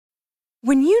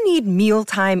When you need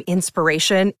mealtime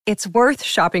inspiration, it's worth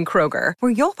shopping Kroger,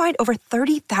 where you'll find over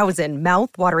 30,000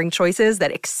 mouth-watering choices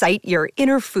that excite your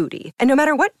inner foodie. And no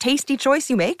matter what tasty choice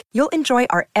you make, you'll enjoy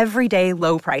our everyday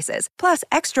low prices, plus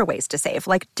extra ways to save,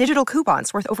 like digital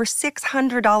coupons worth over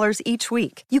 $600 each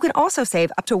week. You can also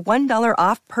save up to $1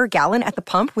 off per gallon at the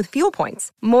pump with fuel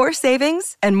points. More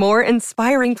savings and more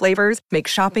inspiring flavors make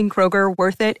shopping Kroger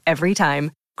worth it every time.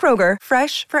 Kroger,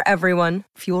 fresh for everyone.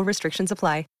 Fuel restrictions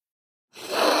apply.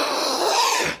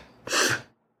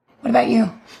 What about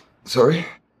you? Sorry?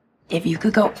 If you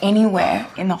could go anywhere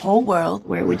in the whole world,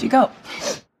 where would you go?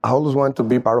 I always wanted to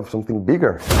be part of something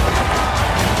bigger.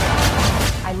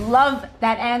 I love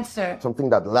that answer. Something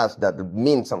that lasts, that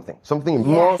means something. Something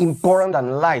more important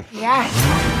than life. Yes.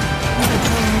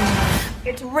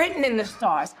 It's written in the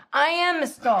stars. I am a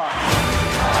star.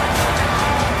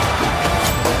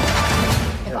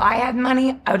 If I had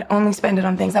money, I would only spend it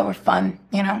on things that were fun,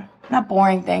 you know? Not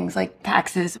boring things like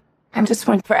taxes. I'm just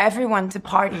one for everyone to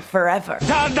party forever.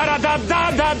 Da, da, da,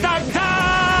 da, da, da,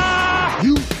 da.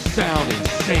 You sound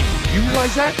insane. You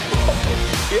realize that?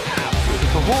 Yeah.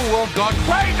 The whole world gone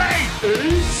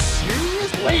crazy.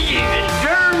 Seriously?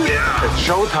 Yeah. It's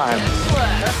showtime.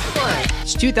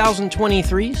 It's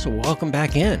 2023, so welcome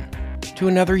back in to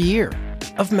another year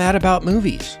of Mad About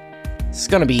Movies. It's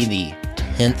going to be the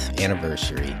 10th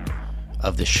anniversary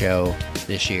of the show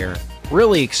this year.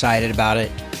 Really excited about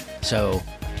it. So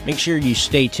make sure you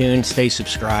stay tuned, stay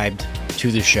subscribed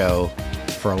to the show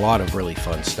for a lot of really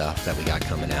fun stuff that we got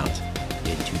coming out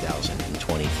in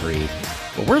 2023.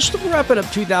 But we're still wrapping up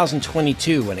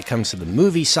 2022 when it comes to the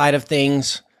movie side of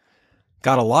things.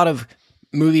 Got a lot of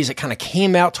movies that kind of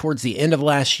came out towards the end of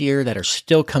last year that are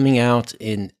still coming out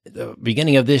in the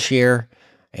beginning of this year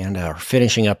and are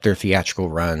finishing up their theatrical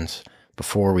runs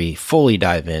before we fully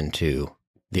dive into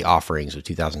the offerings of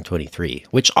 2023,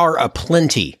 which are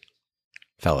aplenty,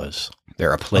 fellas.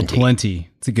 They're aplenty. Aplenty.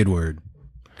 It's a good word.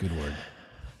 Good word.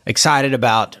 Excited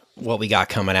about what we got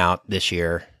coming out this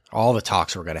year. All the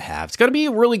talks we're going to have. It's going to be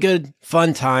a really good,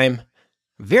 fun time.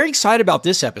 Very excited about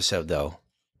this episode, though,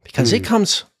 because it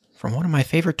comes from one of my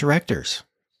favorite directors.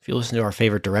 If you listen to our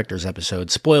favorite directors episode,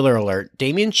 spoiler alert,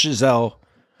 Damien Chazelle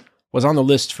was on the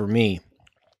list for me.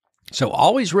 So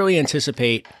always really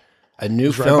anticipate a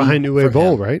new film. Right behind UA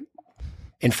Bowl, right?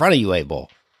 In front of UA Bowl.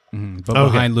 Mm-hmm. But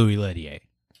behind Louis Leterrier.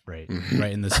 Right.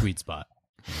 Right in the sweet spot.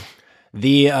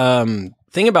 The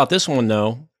thing about this one,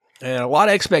 though, a lot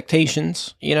of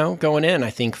expectations, going in, I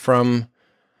think, from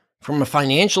a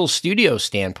financial studio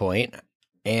standpoint.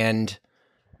 And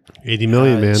 80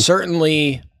 million, man.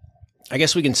 Certainly, I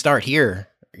guess we can start here,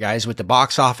 guys, with the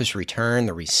box office return,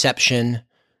 the reception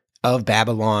of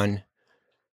Babylon.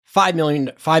 $5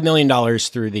 million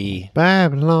through the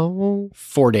Babylon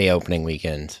 4-day opening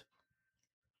weekend.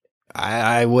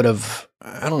 I would have,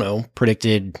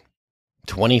 predicted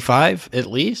 25 at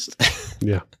least.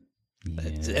 Yeah.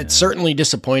 It's certainly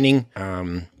disappointing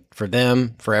for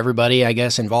them, for everybody, I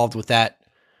guess, involved with that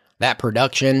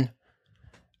production.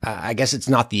 I guess it's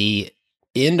not the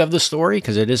end of the story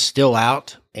because it is still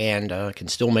out and can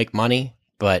still make money,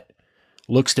 but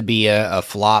looks to be a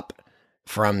flop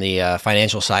from the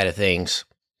financial side of things.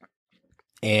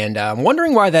 And I'm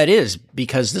wondering why that is,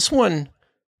 because this one,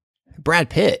 Brad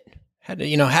Pitt had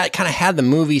the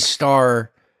movie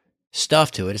star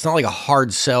stuff to it. It's not like a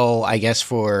hard sell, I guess,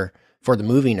 for the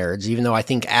movie nerds, even though I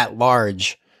think at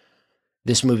large,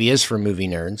 this movie is for movie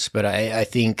nerds, but I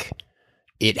think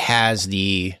it has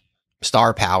the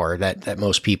star power that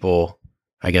most people,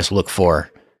 I guess, look for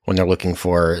when they're looking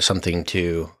for something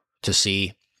to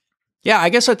see. Yeah, I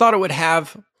guess I thought it would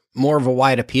have more of a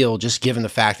wide appeal, just given the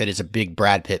fact that it's a big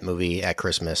Brad Pitt movie at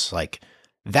Christmas. Like,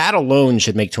 that alone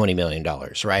should make $20 million,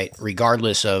 right?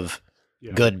 Regardless of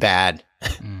good, bad,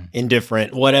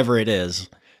 indifferent, whatever it is.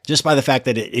 Just by the fact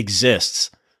that it exists,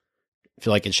 I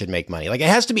feel like it should make money. Like, it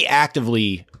has to be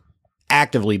actively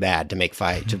bad to make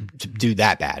to do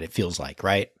that bad, it feels like,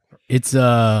 right? It's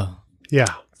yeah,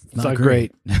 it's not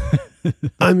great.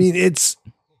 I mean, it's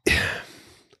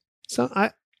so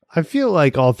I feel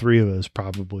like all three of us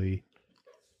probably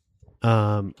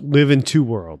live in two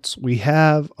worlds. We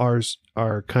have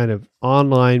our kind of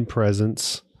online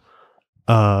presence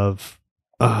of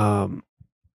male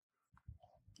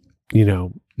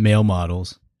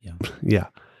models. Yeah.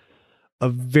 A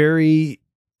very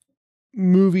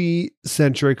movie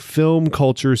centric, film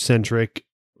culture centric,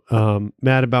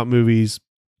 mad about movies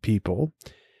people.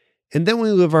 And then we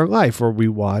live our life where we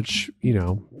watch,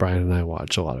 Brian and I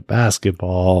watch a lot of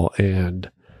basketball, and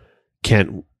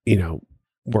Kent,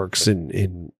 works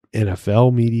in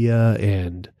NFL media,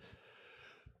 and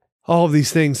all of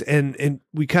these things, and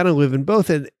we kind of live in both.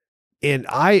 And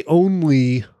I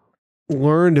only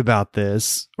learned about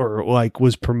this, or like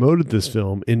was promoted this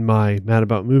film, in my Mad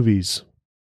About Movies,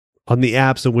 on the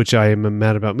apps in which I am a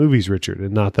Mad About Movies Richard,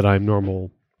 and not that I'm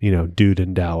normal, dude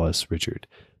in Dallas Richard.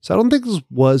 So I don't think this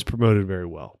was promoted very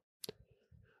well.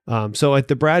 So like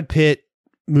the Brad Pitt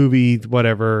movie,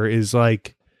 whatever, is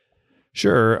like,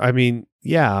 sure, I mean,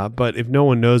 yeah, but if no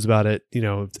one knows about it,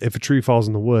 if a tree falls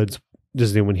in the woods,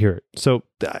 does anyone hear it? So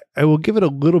I will give it a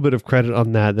little bit of credit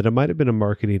on that it might have been a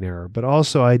marketing error. But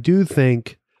also, I do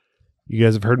think, you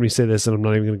guys have heard me say this, and I'm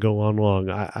not even going to go on long.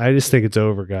 I just think it's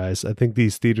over, guys. I think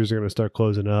these theaters are going to start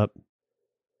closing up.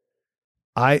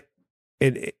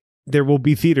 There will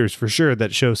be theaters for sure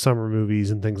that show summer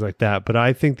movies and things like that. But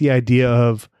I think the idea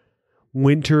of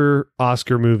winter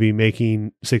Oscar movie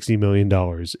making $60 million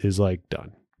is like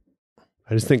done.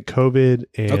 I just think COVID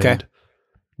and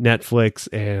Netflix,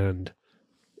 and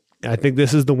I think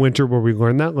this is the winter where we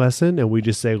learn that lesson and we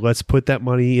just say, let's put that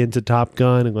money into Top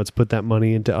Gun and let's put that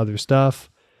money into other stuff,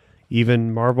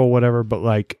 even Marvel, whatever. But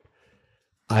like,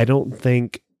 I don't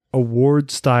think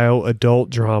award style adult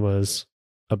dramas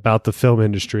about the film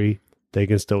industry, they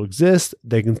can still exist.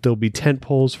 They can still be tent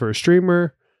poles for a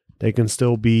streamer. They can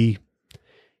still be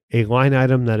a line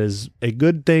item that is a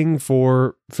good thing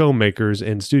for filmmakers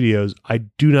and studios. I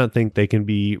do not think they can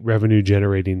be revenue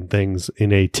generating things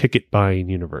in a ticket buying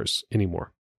universe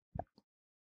anymore.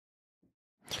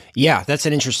 Yeah, that's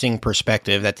an interesting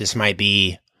perspective, that this might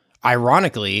be,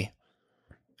 ironically,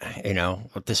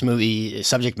 what this movie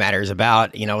subject matter is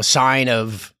about, a sign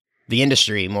of the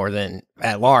industry more than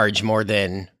at large, more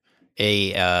than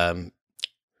a,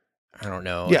 I don't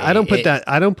know. Yeah, I don't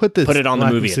put it on the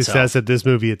movie success itself. At this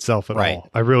movie itself at all.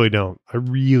 I really don't. I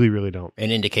really, really don't.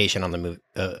 An indication on the movie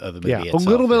of the movie Yeah, itself. a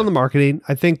little bit on the marketing.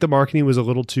 I think the marketing was a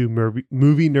little too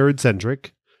movie nerd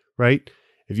centric, right?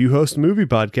 If you host a movie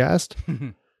podcast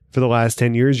for the last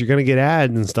 10 years, you're going to get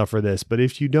ads and stuff for this. But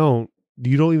if you don't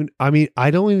even,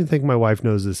 I don't even think my wife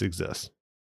knows this exists.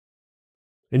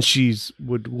 And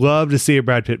would love to see a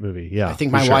Brad Pitt movie. Yeah. I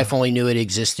think my wife only knew it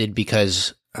existed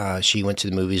because she went to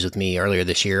the movies with me earlier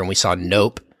this year and we saw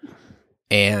Nope.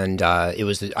 And it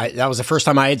was that was the first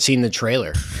time I had seen the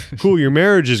trailer. Cool. Your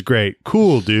marriage is great.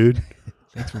 Cool, dude.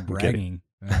 Thanks for bragging.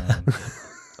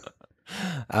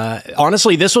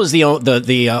 Honestly, this was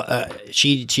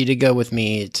she did go with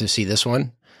me to see this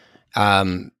one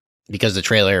because the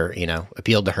trailer,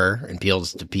 appealed to her and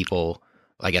appeals to people,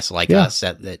 I guess, like us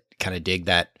that kind of dig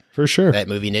that, for sure, that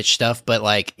movie niche stuff. But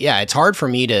like, yeah, it's hard for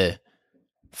me to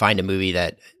find a movie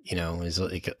that, is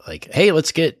like, hey,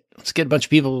 let's get a bunch of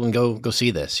people and go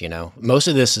see this. Most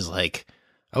of this is like,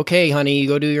 okay, honey, you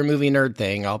go do your movie nerd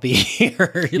thing. I'll be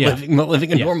here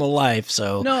living a normal life.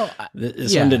 So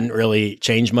this one didn't really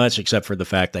change much, except for the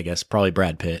fact, I guess, probably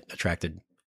Brad Pitt attracted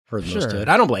her the most to it.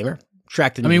 I don't blame her.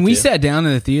 We sat down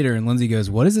in the theater and Lindsay goes,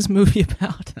 "What is this movie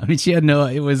about?" She had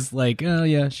it was like, "Oh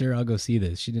yeah, sure, I'll go see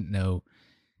this." She didn't know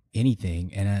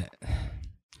anything. And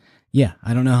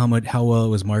I don't know how well it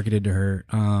was marketed to her.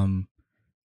 I'm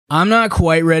not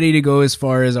quite ready to go as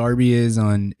far as Arby is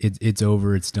on it's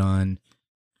over, it's done.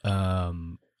 I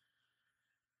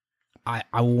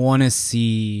want to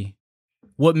see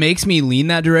what makes me lean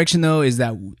that direction though is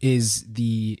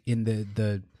the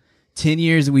 10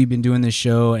 years that we've been doing this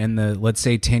show and the, let's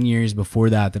say 10 years before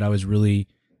that I was really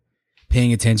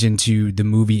paying attention to the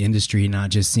movie industry, not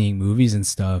just seeing movies and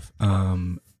stuff.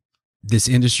 This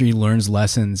industry learns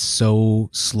lessons so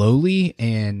slowly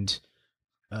and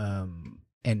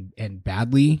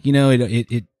badly.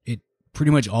 It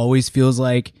pretty much always feels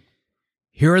like,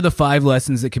 here are the 5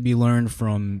 lessons that could be learned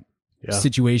from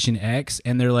situation X,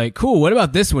 and they're like, cool, what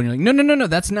about this one? You're like, no,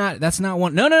 that's not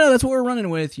one. No, that's what we're running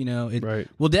with. Right.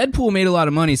 Well, Deadpool made a lot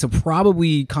of money, so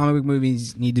probably comic book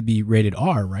movies need to be rated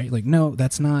R, right? Like, no,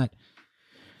 that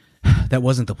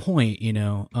wasn't the point.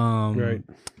 Right.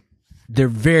 They're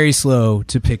very slow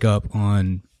to pick up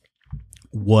on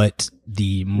what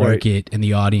the market and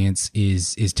the audience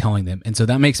is telling them, and so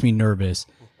that makes me nervous.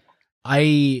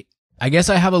 I guess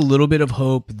I have a little bit of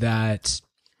hope that,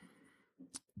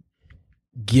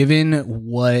 given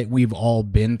what we've all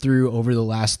been through over the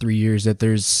last 3 years, that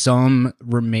there's some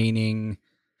remaining,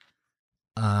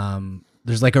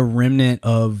 there's like a remnant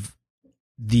of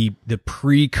the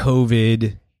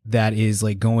pre-COVID that is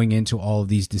like going into all of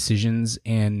these decisions,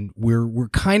 and we're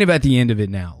kind of at the end of it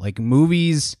now. Like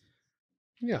movies,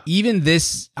 even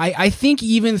this, I think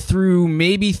even through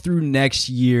next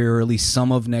year, or at least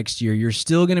some of next year, you're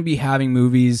still going to be having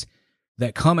movies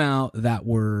that come out that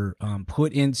were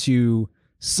put into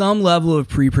some level of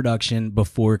pre-production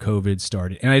before COVID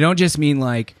started. And I don't just mean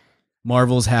like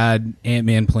Marvel's had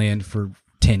Ant-Man planned for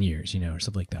 10 years, or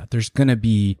something like that. There's going to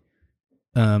be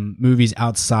movies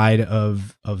outside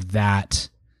of that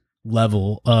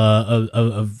level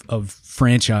of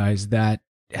franchise that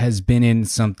has been in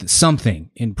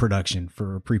something in production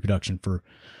for pre-production for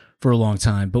a long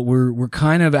time. But we're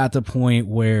kind of at the point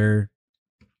where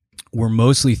we're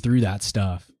mostly through that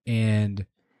stuff. And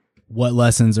what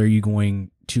lessons are you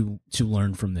going to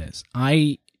learn from this?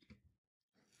 I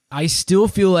still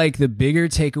feel like the bigger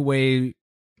takeaway,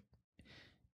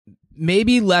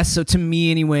 maybe less so to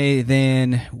me anyway,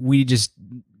 than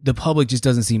the public just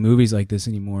doesn't see movies like this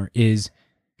anymore, is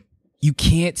you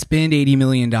can't spend $80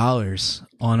 million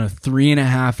on a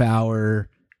 3.5 hour,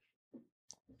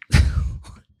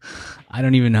 I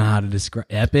don't even know how to describe,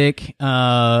 epic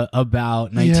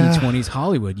about 1920s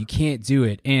Hollywood. You can't do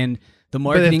it. And the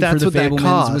marketing for The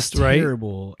Fabelmans was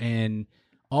terrible. Right? And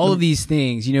all of these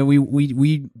things,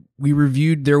 we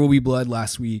reviewed There Will Be Blood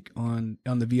last week on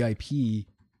the VIP,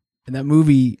 and that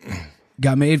movie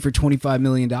got made for $25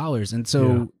 million. And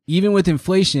so even with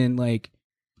inflation, like,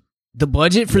 the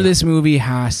budget for this movie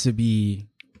has to be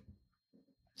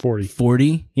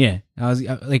 40. Yeah. I was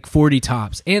like 40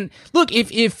 tops. And look, if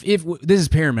this is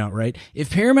Paramount, right?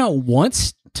 If Paramount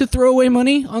wants to throw away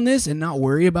money on this and not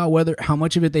worry about how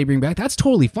much of it they bring back, that's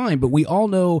totally fine. But we all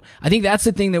know, I think that's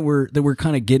the thing that we're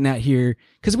kind of getting at here,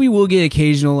 because we will get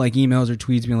occasional like emails or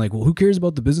tweets being like, well, who cares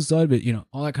about the business side of it?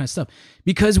 All that kind of stuff.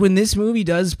 Because when this movie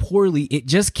does poorly, it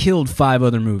just killed 5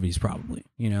 other movies probably,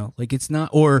 like it's not,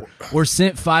 or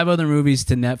sent 5 other movies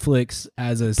to Netflix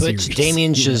as a series. Puts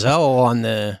Damien Chazelle on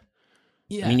the,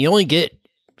 I mean, you only get,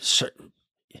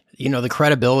 the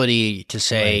credibility to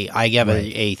say, I have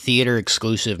a theater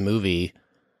exclusive movie,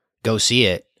 go see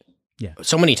it. Yeah.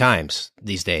 So many times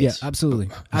these days. Yeah, absolutely.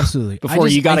 Absolutely. Before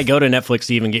you got to go to Netflix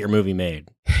to even get your movie made.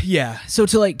 Yeah. So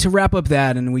to wrap up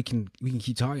that, and we can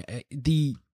keep talking,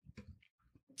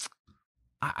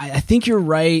 I think you're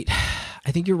right.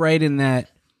 I think you're right in that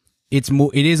it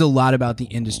is a lot about the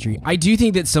industry. I do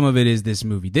think that some of it is this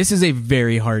movie. This is a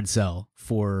very hard sell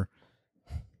for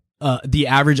the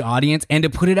average audience, and to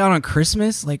put it out on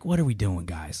Christmas, like, what are we doing,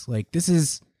 guys? Like,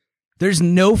 there's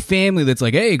no family that's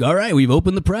like, hey, all right, we've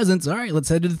opened the presents. All right, let's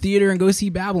head to the theater and go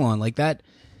see Babylon. Like that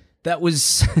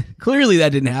was clearly that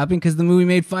didn't happen because the movie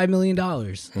made $5 million.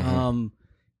 Mm-hmm.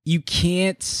 You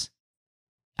can't,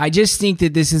 I just think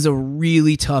that this is a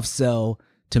really tough sell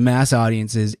to mass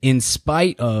audiences in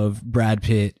spite of Brad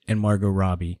Pitt and Margot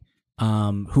Robbie,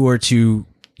 who are two,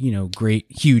 great,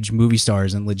 huge movie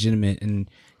stars and legitimate and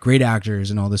great actors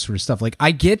and all this sort of stuff. Like,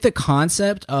 I get the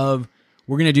concept of,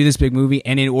 we're going to do this big movie,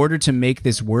 and in order to make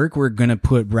this work, we're going to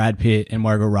put Brad Pitt and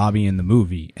Margot Robbie in the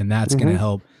movie, and that's going to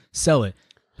help sell it.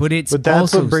 But that's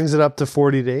also, what brings it up to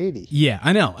 40 to 80. Yeah,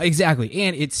 I know, exactly.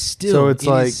 And it's still, a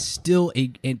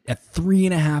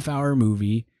 3.5 hour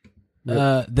movie.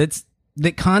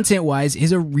 That content wise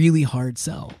is a really hard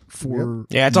sell for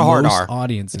it's a hard R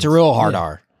audience. It's a real hard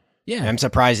R. Yeah, I'm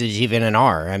surprised it's even an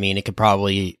R. I mean, it could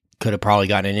have probably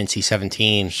gotten an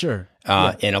NC-17. Sure,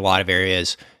 in a lot of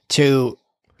areas. To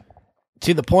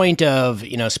the point of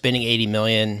spending $80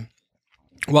 million.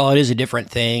 While it is a different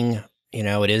thing,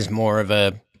 it is more of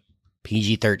a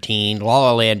PG-13. La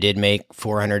La Land did make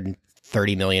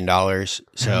 $430 million,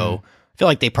 so I feel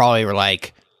like they probably were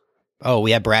like, "Oh, we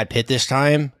have Brad Pitt this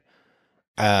time.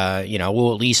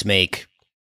 We'll at least make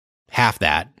half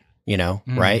that."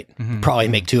 Right? Mm-hmm. Probably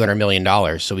make $200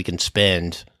 million, so we can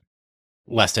spend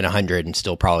less than 100 and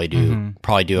still probably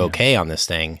do okay on this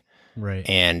thing. Right.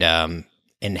 And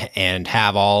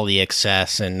have all the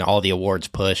excess and all the awards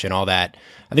push and all that.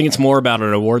 I think it's more about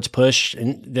an awards push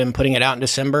than putting it out in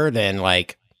December than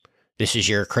like, this is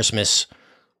your Christmas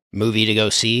movie to go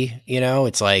see.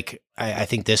 It's like, I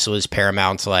think this was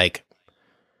Paramount's like,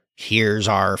 here's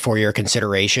our for your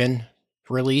consideration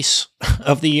release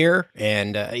of the year.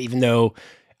 And even though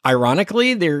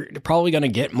ironically, they're probably going to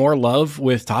get more love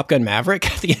with Top Gun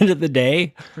Maverick at the end of the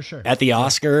day, for sure, at the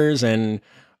Oscars and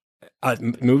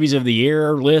movies of the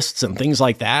year lists and things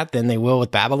like that than they will with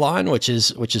Babylon, which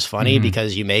is funny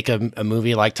because you make a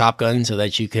movie like Top Gun so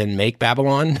that you can make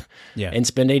Babylon and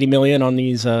spend $80 million on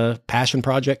these passion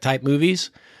project type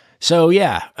movies. So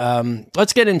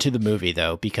let's get into the movie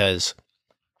though, because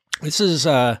this is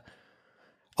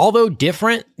although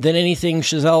different than anything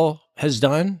Chazelle has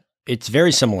done, it's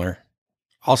very similar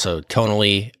also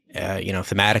tonally,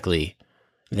 thematically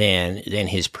than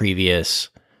his previous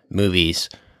movies.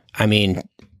 I mean,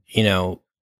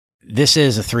 this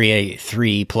is a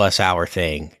 3+ hour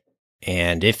thing,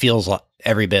 and it feels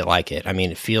every bit like it. I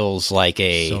mean, it feels like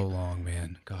so long,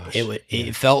 man. Gosh,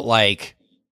 it felt like,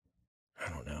 I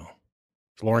don't know,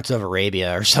 Lawrence of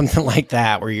Arabia or something like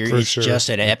that, where For it's sure. just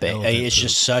an epic. Elephant It's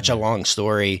just poop. such a long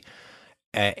story,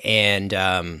 and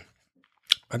I'm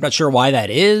not sure why that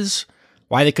is.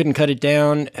 Why they couldn't cut it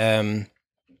down. I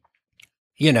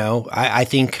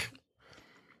think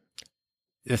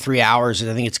the 3 hours,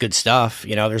 I think it's good stuff.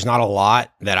 There's not a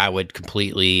lot that I would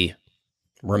completely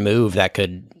remove that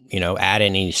could, add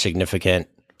any significant,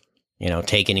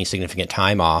 take any significant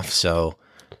time off. So,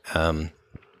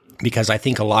 because I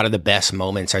think a lot of the best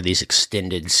moments are these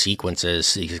extended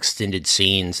sequences, these extended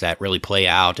scenes that really play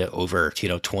out over,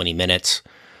 20 minutes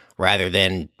rather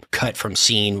than cut from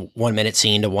 1 minute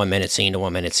scene to 1 minute scene to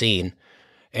 1 minute scene.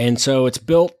 And so it's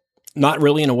built not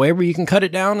really in a way where you can cut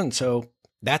it down. And so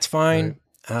that's fine.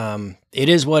 Right. It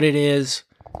is what it is.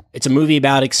 It's a movie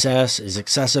about excess. It's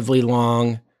excessively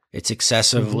long. It's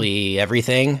excessively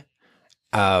everything.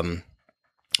 And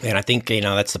I think,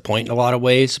 that's the point in a lot of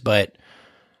ways. But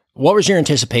what was your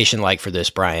anticipation like for this,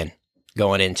 Brian,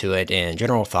 going into it, and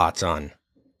general thoughts on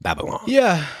Babylon?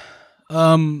 Yeah.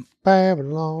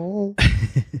 Babylon.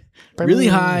 Really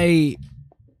high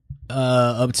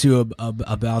up to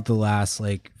about the last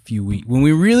few weeks when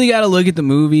we really got to look at the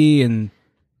movie, and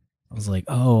I was like,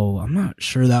 oh, I'm not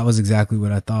sure that was exactly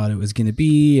what I thought it was going to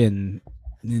be. And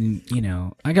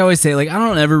I can always say, I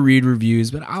don't ever read reviews,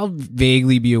 but I'll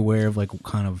vaguely be aware of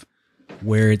kind of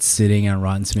where it's sitting on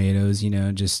Rotten Tomatoes,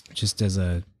 just as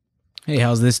a, hey,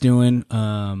 how's this doing?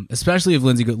 Especially if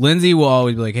Lindsay will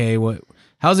always be like, hey,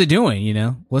 how's it doing?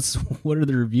 What are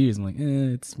the reviews? I'm like,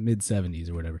 it's mid-70s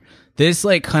or whatever. This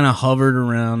kind of hovered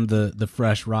around the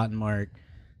fresh rotten mark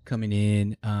coming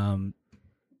in.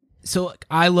 So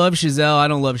I love Chazelle. I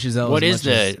don't love Chazelle What as is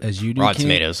much the as you do. Rotten King.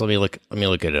 Tomatoes? Let me look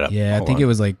it up. Yeah, Hold I think on. it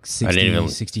was 60,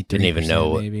 63%, didn't even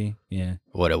know maybe. Yeah.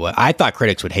 what it was. I thought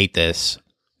critics would hate this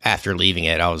after leaving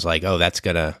it. I was like, oh, that's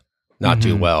gonna not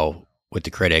do well with the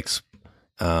critics.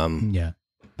 Yeah.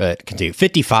 But continue.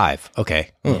 55. Okay.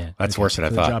 Yeah, That's okay. worse than I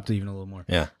So it thought. dropped even a little more.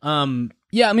 Yeah.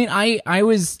 Yeah, I mean, I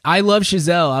love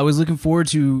Chazelle. I was looking forward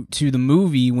to the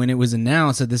movie when it was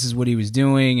announced that this is what he was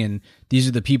doing and these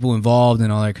are the people involved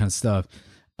and all that kind of stuff.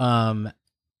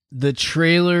 The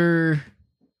trailer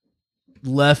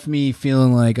left me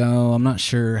feeling like, oh, I'm not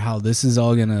sure how this is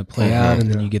all gonna play out, and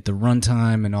then you get the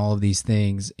runtime and all of these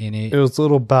things in it. It was a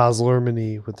little Baz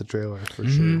Luhrmann-y with the trailer for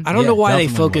sure. I don't know why they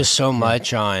definitely focus was. so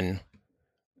much on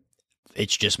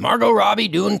it's just Margot Robbie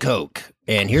doing coke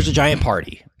and here's a giant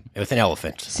party with an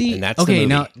elephant. See, and that's okay, the movie.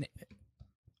 now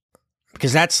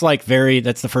Because that's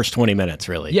that's the first 20 minutes,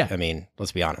 really. Yeah. I mean,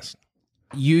 let's be honest.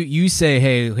 you say,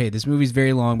 hey, this movie's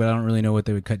very long, but I don't really know what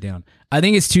they would cut down. I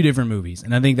think it's two different movies,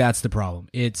 and I think that's the problem.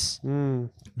 It's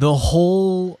the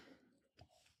whole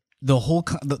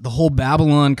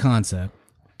Babylon concept,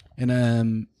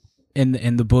 and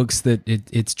the books that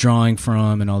it's drawing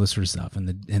from, and all this sort of stuff, and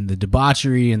the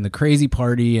debauchery and the crazy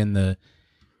party, and the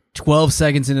 12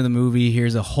 seconds into the movie,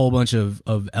 here's a whole bunch of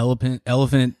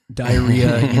elephant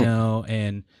diarrhea,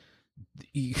 and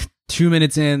 2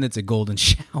 minutes in, it's a golden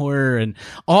shower and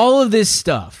all of this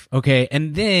stuff. Okay.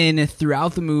 And then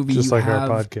throughout the movie, Just you like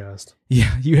have, our podcast.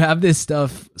 yeah, you have this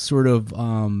stuff sort of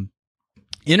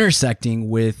intersecting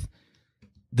with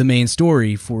the main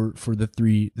story for the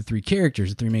three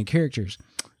main characters.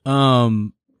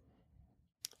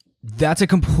 That's a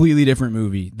completely different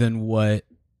movie than what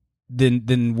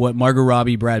Margot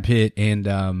Robbie, Brad Pitt,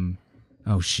 and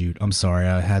oh shoot, I'm sorry,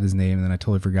 I had his name and then I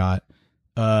totally forgot.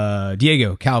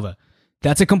 Diego Calva.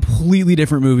 That's a completely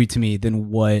different movie to me than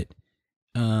what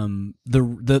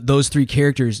those three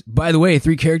characters. By the way,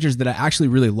 three characters that I actually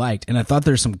really liked, and I thought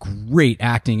there's some great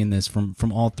acting in this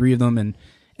from all three of them,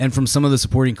 and from some of the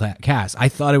supporting cast. I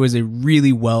thought it was a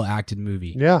really well acted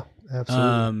movie. Yeah,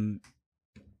 absolutely.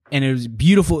 And it was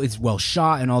beautiful. It's well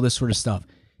shot and all this sort of stuff.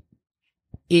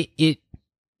 It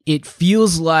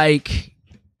feels like,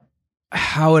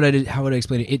 how would I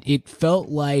explain it? It felt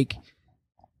like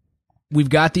we've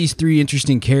got these three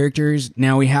interesting characters.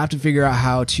 Now we have to figure out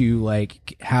how to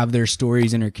have their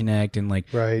stories interconnect and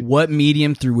Right. what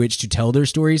medium through which to tell their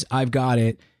stories. I've got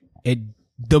it.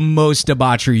 The most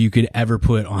debauchery you could ever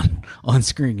put on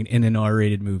screen in an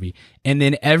R-rated movie. And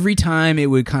then every time it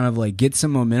would kind of get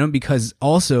some momentum, because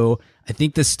also I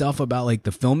think the stuff about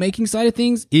the filmmaking side of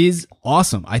things is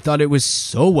awesome. I thought it was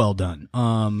so well done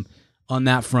on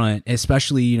that front,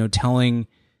 especially, telling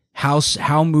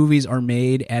how movies are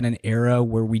made at an era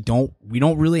where we don't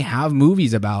really have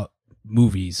movies about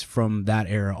movies from that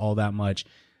era all that much.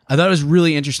 I thought it was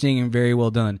really interesting and very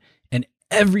well done. And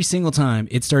every single time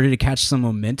it started to catch some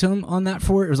momentum on that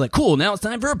for it was like, cool, now it's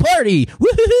time for a party.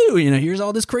 Woohoo! Here's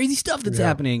all this crazy stuff that's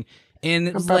happening. And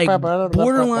it's like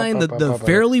borderline the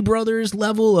Farrelly Brothers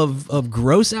level of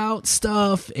gross out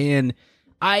stuff. And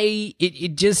I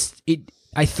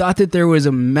thought that there was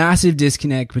a massive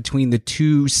disconnect between the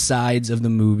two sides of the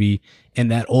movie, and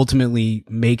that ultimately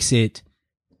makes it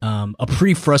a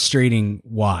pretty frustrating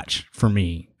watch for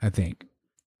me, I think.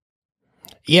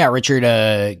 Yeah, Richard,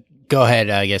 go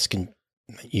ahead. I guess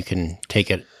you can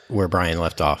take it where Brian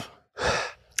left off.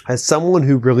 As someone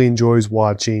who really enjoys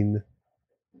watching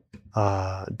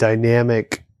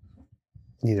dynamic,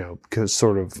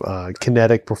 sort of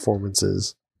kinetic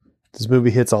performances, this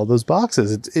movie hits all those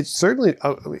boxes. It's certainly,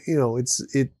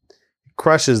 it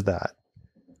crushes that.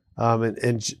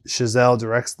 And Chazelle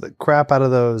directs the crap out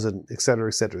of those, and et cetera,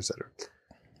 et cetera, et cetera.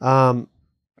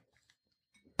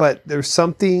 But there's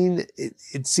something,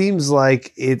 it seems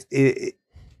like it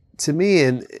to me,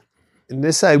 and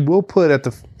this I will put at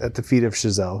the feet of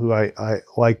Chazelle, who I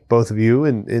like both of you,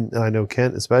 and I know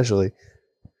Kent especially,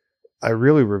 I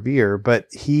really revere, but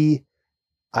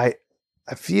I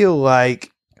feel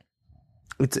like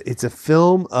it's a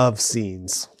film of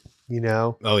scenes,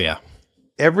 Oh yeah.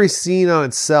 Every scene on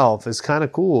itself is kind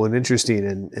of cool and interesting,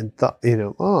 and thought,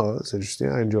 oh, that's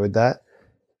interesting. I enjoyed that,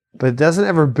 but it doesn't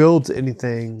ever build to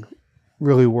anything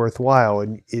really worthwhile.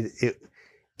 And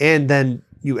and then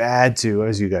you add to,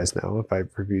 as you guys know, if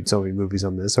I've reviewed so many movies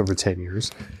on this over 10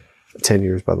 years,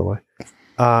 by the way,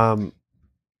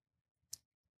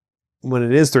 when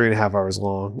it is 3.5 hours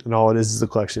long and all it is a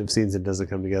collection of scenes and doesn't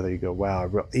come together, you go, wow,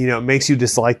 it makes you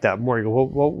dislike that more. You go,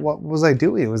 well, what was I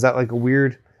doing? Was that like a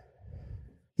weird,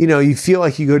 you feel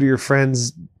like you go to your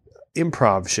friend's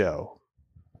improv show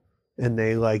and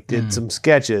they did some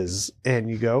sketches, and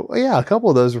you go, oh yeah, a couple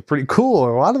of those were pretty cool,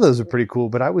 or a lot of those are pretty cool,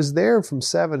 but I was there from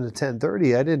 7 to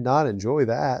 10:30. I did not enjoy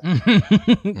that.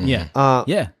 Yeah.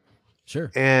 Yeah,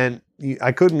 sure. And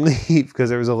I couldn't leave because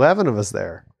there was 11 of us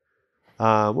there,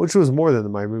 which was more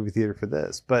than my movie theater for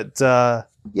this. But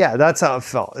yeah, that's how it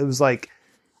felt. It was like,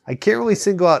 I can't really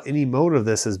single out any mode of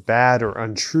this as bad or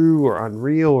untrue or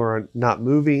unreal or not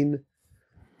moving.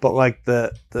 But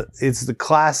it's the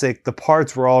classic, the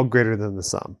parts were all greater than the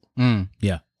sum.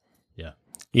 Yeah.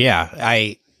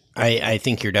 I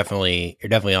think you're definitely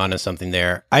onto something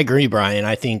there. I agree, Brian.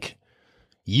 I think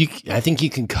you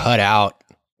can cut out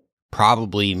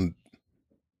probably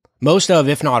most of,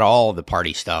 if not all, of the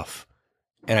party stuff,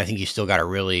 and I think you still got a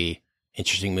really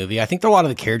interesting movie. I think a lot of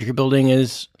the character building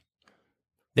is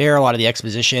there. A lot of the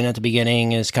exposition at the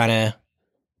beginning is kind of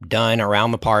done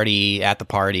around the party, at the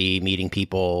party, meeting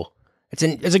people. It's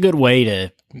a good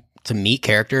way to meet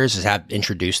characters, is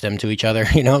introduce them to each other,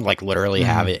 literally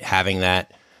having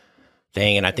that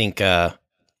thing. And I think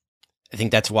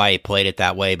that's why he played it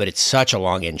that way, but it's such a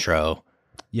long intro.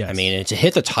 Yes. I mean, to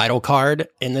hit the title card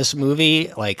in this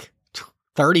movie,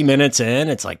 30 minutes in,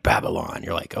 it's like Babylon.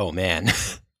 You're like, oh man,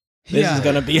 this is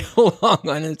going to be a long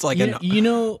one. It's like,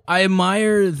 I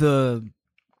admire the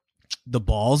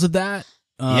balls of that.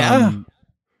 I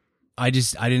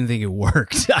didn't think it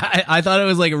worked. I thought it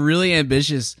was a really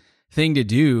ambitious thing to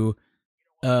do,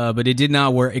 but it did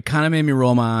not work. It kind of made me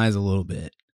roll my eyes a little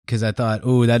bit because I thought,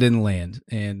 oh, that didn't land.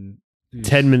 And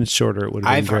 10 minutes shorter, it would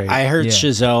have been great. I heard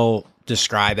Chazelle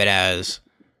describe it as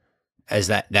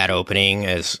that opening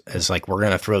as we're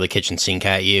gonna throw the kitchen sink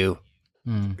at you,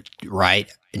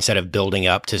 right? Instead of building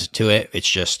up to it, it's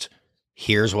just,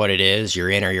 here's what it is. You're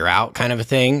in or you're out, kind of a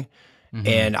thing. Mm-hmm.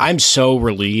 And I'm so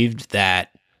relieved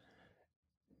that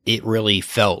it really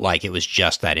felt like it was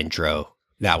just that intro.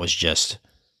 That was just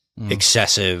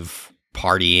excessive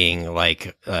partying,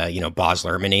 Baz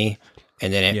Luhrmann-y.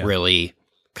 And then it really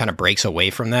kind of breaks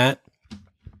away from that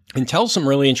and tells some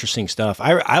really interesting stuff.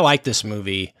 I like this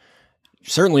movie,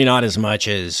 certainly not as much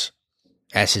as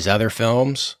his other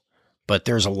films, but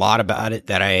there's a lot about it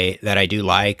that I do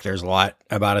like. There's a lot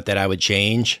about it that I would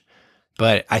change.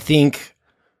 But I think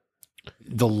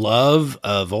the love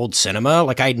of old cinema,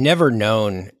 I'd never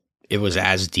known it was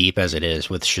as deep as it is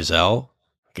with Chazelle.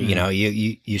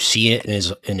 You see it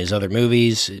in his other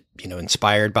movies,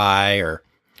 inspired by, or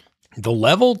the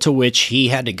level to which he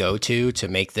had to go to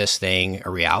make this thing a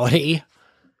reality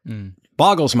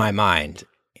boggles my mind.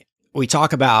 We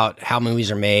talk about how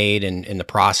movies are made and in the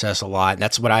process a lot. And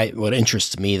that's what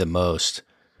interests me the most.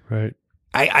 Right.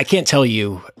 I can't tell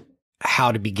you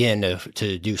how to begin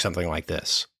to do something like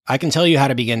this. I can tell you how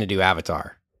to begin to do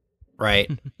Avatar, right?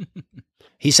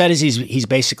 He said he's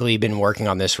basically been working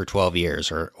on this for 12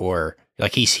 years or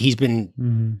he's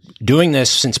been doing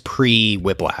this since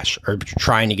pre-Whiplash, or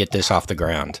trying to get this off the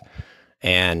ground.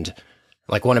 And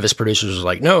one of his producers was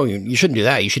like, no, you shouldn't do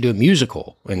that. You should do a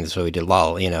musical. And so he did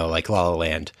La La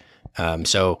Land.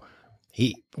 So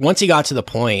once he got to the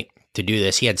point to do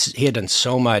this. He had done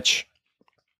so much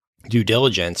due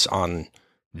diligence on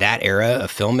that era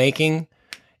of filmmaking.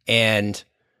 And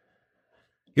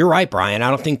you're right, Brian. I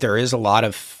don't think there is a lot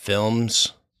of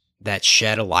films that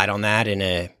shed a light on that in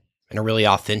a really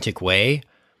authentic way.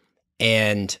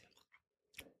 And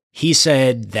he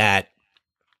said that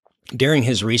during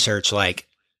his research, like,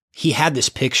 he had this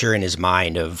picture in his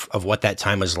mind of what that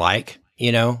time was like,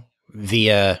 you know,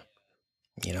 via,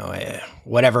 you know,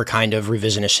 whatever kind of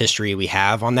revisionist history we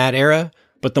have on that era.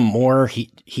 But the more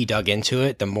he dug into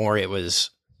it, the more it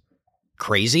was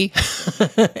crazy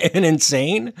and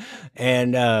insane.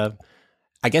 And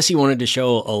I guess he wanted to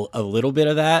show a little bit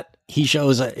of that. He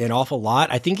shows an awful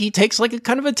lot. I think he takes like a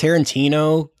kind of a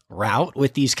Tarantino route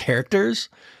with these characters.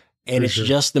 And it's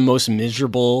just the most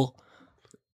miserable,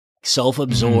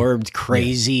 self-absorbed,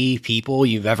 crazy people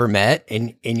you've ever met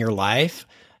in your life.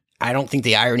 I don't think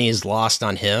the irony is lost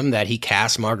on him that he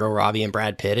cast Margot Robbie and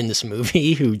Brad Pitt in this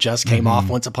movie, who just came off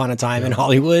Once Upon a Time in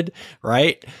Hollywood,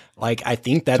 right? Like, I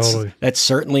think that's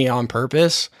certainly on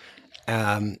purpose.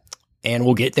 And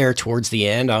we'll get there towards the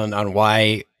end on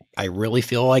why I really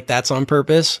feel like that's on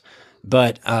purpose.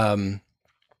 But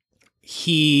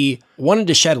he wanted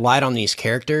to shed light on these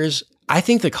characters. I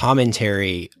think the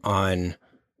commentary on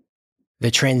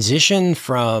the transition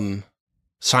from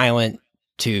silent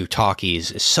to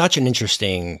talkies is such an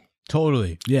interesting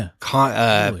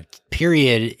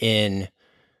period in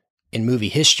movie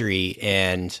history.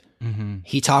 And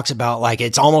he talks about, like,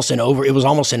 it was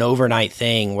almost an overnight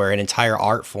thing where an entire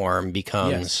art form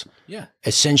becomes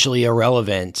essentially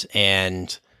irrelevant.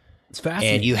 And it's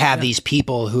fascinating. And you have these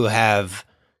people who have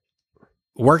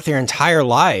worked their entire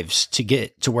lives to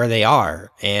get to where they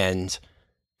are, and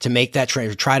to make that try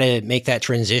to make that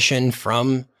transition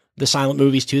from the silent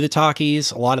movies to the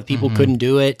talkies. A lot of people couldn't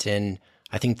do it, and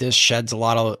I think this sheds a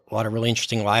lot of really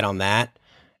interesting light on that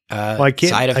I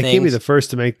can't be the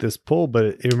first to make this pull, but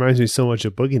it reminds me so much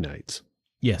of Boogie Nights.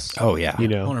 Yes. Oh yeah. You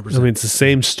know, 100%. I mean, it's the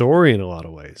same story in a lot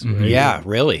of ways. Right? Yeah,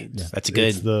 really. Yeah. That's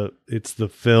good. It's the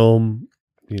film.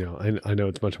 You know, I know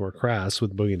it's much more crass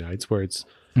with Boogie Nights, where it's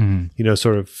you know,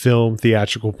 sort of film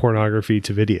theatrical pornography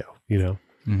to video. You know,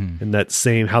 and that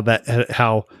same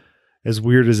how as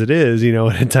weird as it is, you know,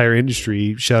 an entire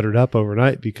industry shuttered up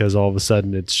overnight because all of a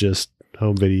sudden it's just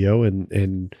home video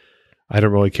and I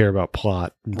don't really care about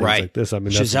plot and things like this. I mean,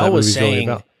 that's Giselle what that was movie's really saying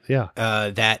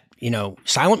about. that, you know,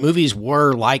 silent movies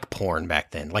were like porn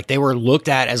back then. Like, they were looked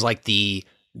at as like the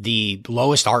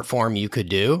lowest art form you could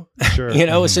do. Sure. You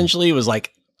know, essentially it was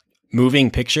like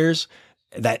moving pictures.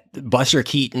 That Buster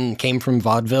Keaton came from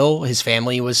vaudeville. His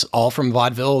family was all from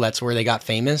vaudeville. That's where they got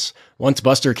famous. Once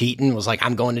Buster Keaton was like,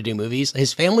 I'm going to do movies,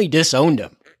 his family disowned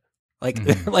him.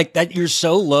 Like, like that, you're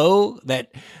so low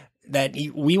that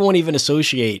we won't even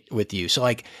associate with you. So,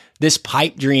 like, this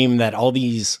pipe dream that all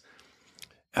these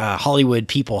Hollywood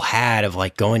people had of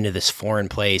like going to this foreign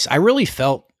place, I really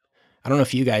felt, I don't know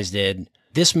if you guys did,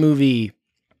 this movie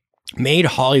made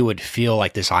Hollywood feel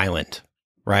like this island,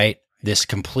 right? This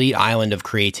complete island of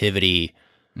creativity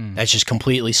that's just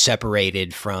completely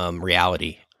separated from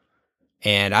reality.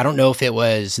 And I don't know if it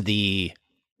was the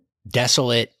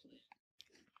desolate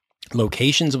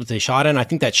locations that they shot in. I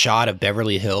think that shot of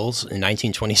Beverly Hills in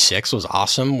 1926 was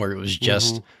awesome, where it was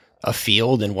just a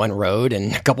field and one road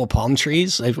and a couple palm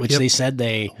trees, which they said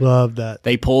they love that.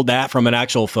 They pulled that from an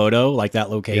actual photo, like that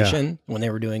location, when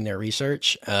they were doing their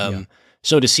research.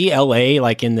 So to see LA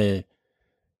like in the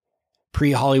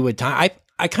pre-Hollywood time,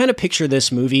 I kind of picture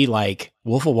this movie like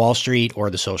Wolf of Wall Street or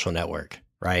The Social Network,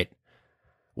 right?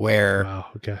 Where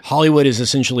Hollywood is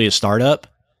essentially a startup,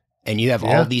 and you have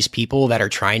all these people that are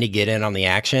trying to get in on the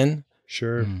action.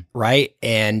 Sure. Right?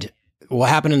 And what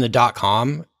happened in the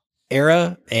 .com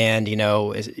era, and, you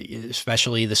know,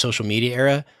 especially the social media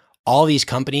era, all these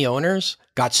company owners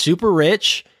got super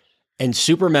rich and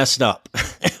super messed up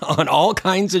on all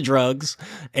kinds of drugs,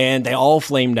 and they all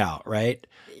flamed out, right?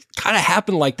 It kind of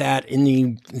happened like that in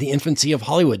the infancy of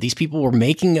Hollywood. These people were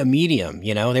making a medium,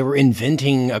 you know, they were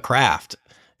inventing a craft,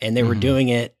 and they were doing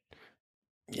it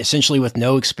essentially with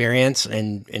no experience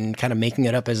and kind of making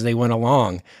it up as they went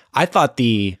along. I thought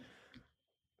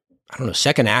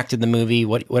second act of the movie,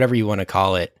 whatever you want to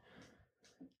call it,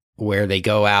 where they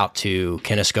go out to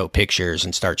Kinescope Pictures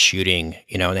and start shooting,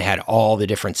 you know, and they had all the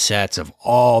different sets of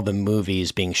all the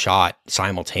movies being shot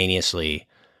simultaneously.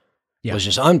 It was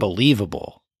just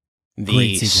unbelievable.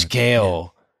 The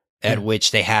scale at which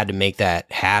they had to make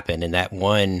that happen. And that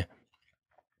one,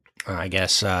 I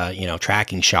guess, you know,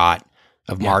 tracking shot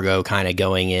of Margot kind of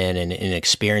going in and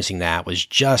experiencing that was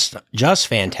just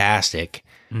fantastic.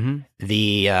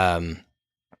 The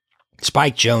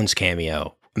Spike Jonze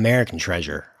cameo, American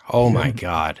Treasure. Oh my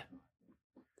God.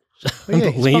 Oh, yeah, he's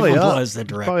Unbelievable probably up. as the He's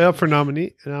director. probably up for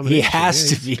nomination. He has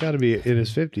to He's be. got to be in his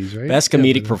 50s, right? Best Yeah,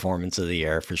 comedic but- performance of the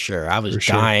year for sure. I was For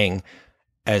sure. dying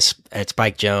as at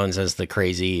Spike Jonze as the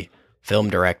crazy film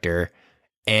director,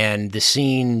 and the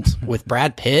scenes with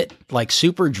Brad Pitt like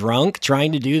super drunk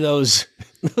trying to do those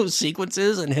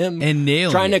sequences and him And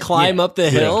nailing trying to it. climb Yeah. up the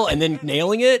hill and then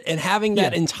nailing it and having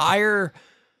that entire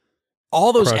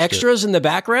all those Crushed it. extras in the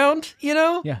background,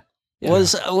 Yeah.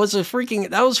 was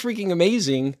freaking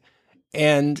amazing.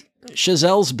 And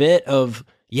Chazelle's bit of,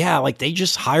 like they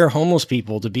just hire homeless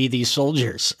people to be these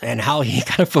soldiers, and how he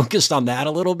kind of focused on that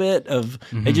a little bit of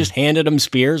they just handed them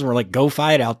spears and were like, go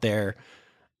fight out there.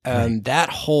 That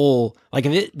whole, like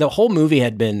if the whole movie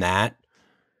had been that,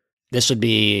 this would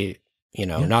be,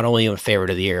 not only a favorite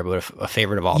of the year, but a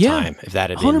favorite of all time. If that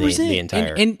had been the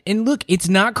entire. And look, it's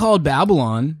not called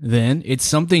Babylon. Then it's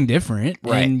something different,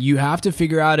 Right. And you have to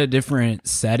figure out a different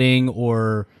setting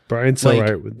or Brian's so like-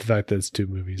 right with the fact that it's two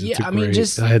movies. It's Yeah, a I mean, great,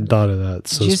 just- I hadn't thought of that.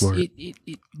 It's so just smart.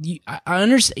 I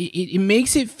understand. It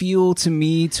makes it feel to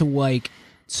me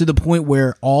to the point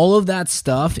where all of that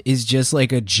stuff is just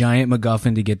like a giant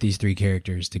MacGuffin to get these three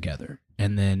characters together,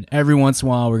 and then every once in a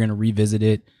while we're gonna revisit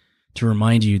it to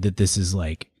remind you that this is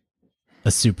like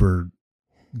a super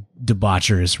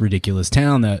debaucherous, ridiculous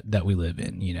town that we live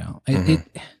in.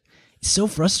 It's so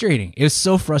frustrating. It was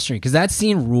so frustrating because that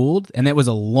scene ruled, and that was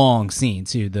a long scene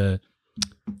too. The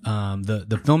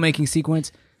filmmaking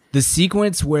sequence, the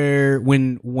sequence where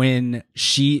when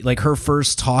she like her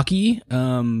first talkie,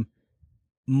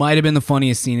 might have been the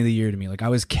funniest scene of the year to me. Like I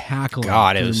was cackling.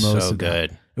 God, it through was most so of that.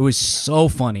 good. It was so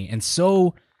funny and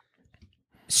so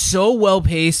well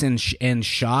paced and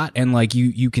shot, and like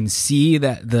you can see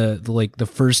that the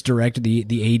first director,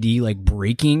 the AD, like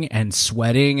breaking and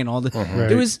sweating and all the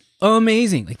Right. it was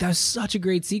amazing. Like that was such a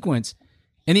great sequence.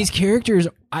 And these characters,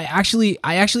 I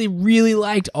actually really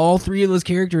liked all three of those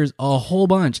characters a whole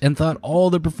bunch and thought all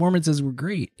the performances were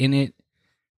great in it.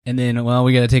 And then, well,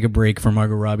 we got to take a break for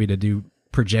Margot Robbie to do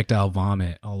projectile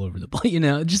vomit all over the place.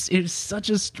 It's such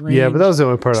a strange. Yeah, but that was the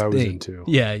only part I was thing. into.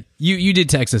 Yeah, you did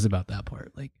text us about that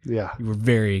part. Like, Yeah. you were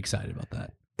very excited about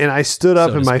that. And I stood up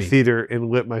So in to my speak. theater and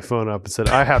lit my phone up and said,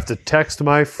 I have to text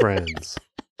my friends.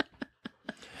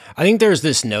 I think there's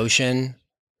this notion,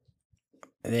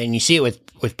 and you see it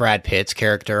with Brad Pitt's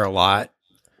character a lot,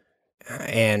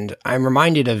 and I'm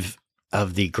reminded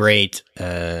of the great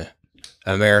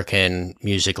American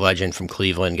music legend from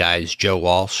Cleveland, guys, Joe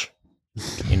Walsh.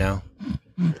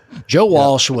 Joe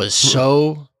Walsh was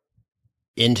so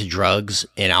into drugs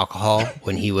and alcohol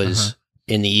when he was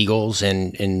in the Eagles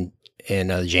and in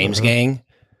the James Gang,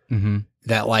 Mm-hmm.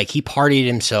 that like he partied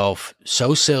himself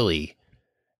so silly.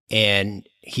 And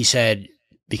he said,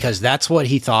 because that's what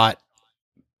he thought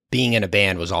being in a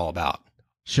band was all about,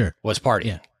 Sure. was partying.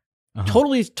 Yeah. Uh-huh.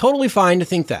 Totally fine to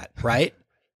think that, right?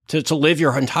 to live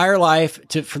your entire life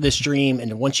for this dream.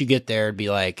 And once you get there, it'd be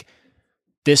like,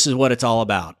 this is what it's all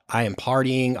about. I am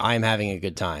partying. I am having a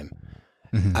good time.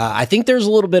 Mhm. I think there's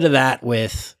a little bit of that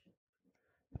with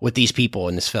these people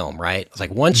in this film, right? It's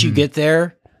like, once you get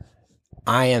there,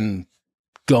 I am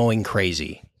going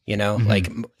crazy, like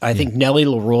I think Nellie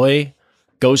Leroy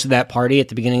goes to that party at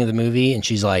the beginning of the movie and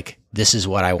she's like, this is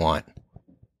what I want.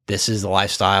 This is the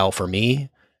lifestyle for me.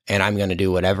 And I'm going to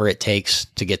do whatever it takes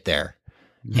to get there.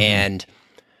 And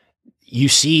you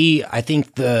see, I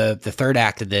think the third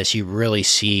act of this, you really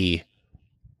see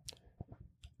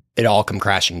it all come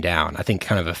crashing down. I think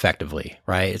kind of effectively,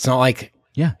 right? It's not like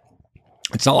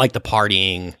the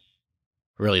partying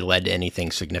really led to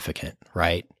anything significant,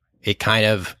 right? It kind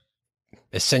of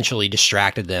essentially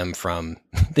distracted them from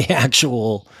the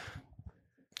actual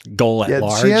goal at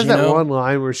large. She has that one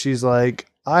line where she's like,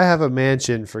 I have a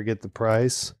mansion, forget the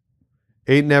price.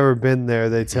 Ain't never been there.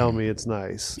 They tell me it's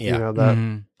nice. Yeah. That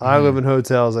Mhm. I live in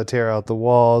hotels. I tear out the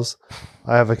walls.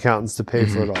 I have accountants to pay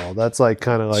for it all. That's like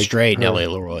kind of like straight her- Nellie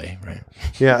Leroy, right?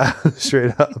 Yeah,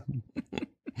 straight up.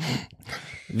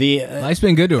 The Life's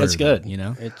been good to her. It's good.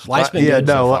 It's life's been good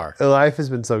so far. Life has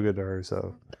been so good to her.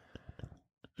 So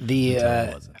The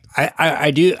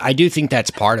I do think that's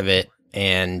part of it,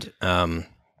 and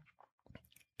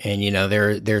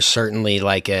there's certainly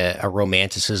like a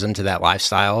romanticism to that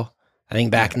lifestyle. I think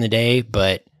back in the day,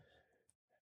 but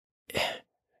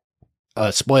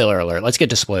spoiler alert. Let's get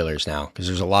to spoilers now, because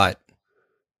there's a lot,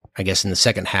 I guess, in the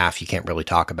second half you can't really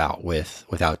talk about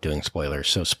without doing spoilers.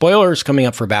 So spoilers coming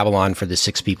up for Babylon for the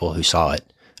 6 people who saw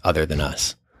it other than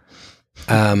us.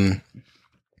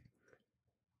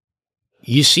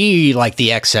 You see like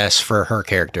the excess for her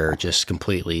character just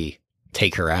completely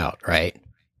take her out, right?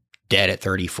 Dead at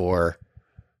 34.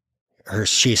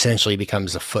 she essentially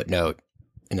becomes a footnote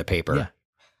in the paper.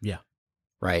 Yeah.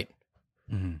 Right.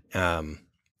 Mm-hmm.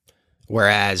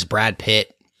 Whereas Brad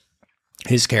Pitt,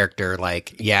 his character,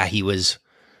 like, yeah, he was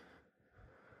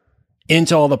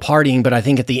into all the partying, but I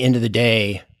think at the end of the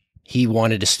day, he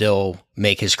wanted to still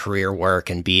make his career work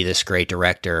and be this great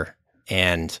director.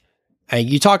 And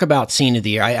you talk about scene of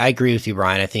the year. I agree with you,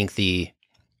 Brian. I think the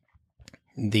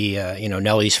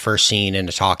Nellie's first scene in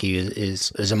the talkie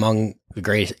is among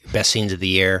the best scenes of the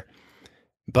year.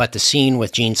 But the scene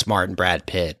with Gene Smart and Brad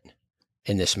Pitt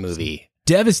in this movie,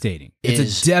 devastating. It's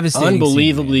a devastating,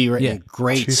 unbelievably scene, written,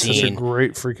 great She's scene. such a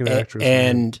great freaking actress.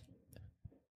 And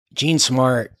Gene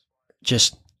Smart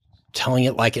just telling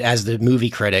it like it, as the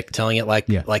movie critic, telling it like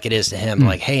it is to him.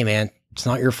 Like, hey man, it's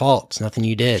not your fault. It's nothing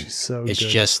you did. It's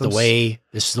just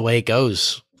this is the way it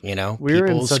goes. You know,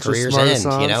 people's careers end.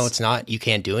 You know, it's not, you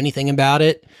can't do anything about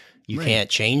it. You can't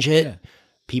change it. Yeah.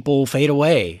 People fade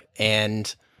away.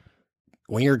 And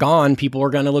when you're gone, people are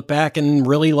going to look back and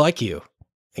really like you,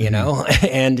 you know,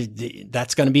 and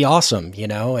that's going to be awesome, you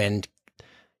know, and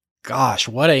gosh,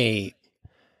 what a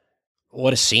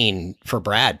scene for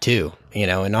Brad too, you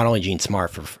know, and not only Gene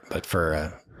Smart, but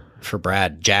for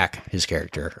Brad, Jack, his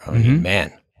character. I mean,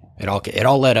 man, it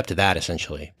all led up to that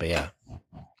essentially, but yeah.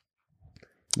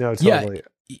 No, totally.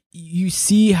 Yeah, you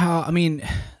see how, I mean,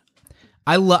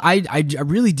 I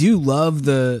really do love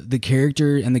the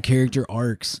character and the character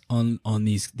arcs on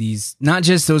these, not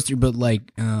just those three, but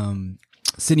like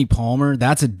Sidney Palmer.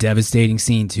 That's a devastating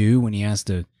scene too, when he has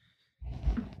to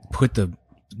put the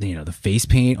face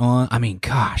paint on. I mean,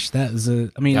 gosh, these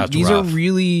rough. Are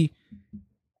really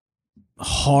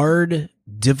hard,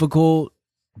 difficult,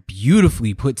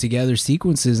 beautifully put together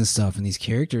sequences and stuff, and these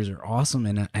characters are awesome,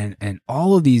 and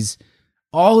all of these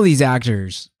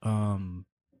actors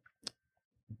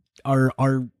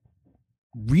are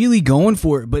really going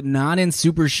for it, but not in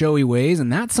super showy ways.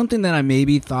 And that's something that I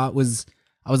maybe thought I was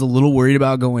a little worried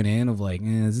about going in, of like,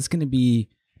 is this going to be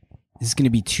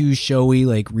too showy,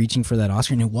 like reaching for that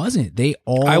Oscar? And it wasn't.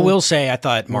 I will say, I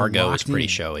thought Margot was pretty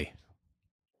showy.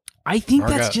 I think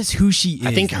that's just who she is.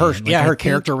 I think her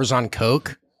character was on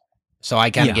coke, so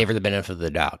I kind of gave her the benefit of the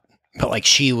doubt. But like,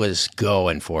 she was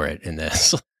going for it in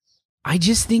this. I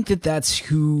just think that's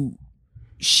who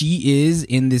she is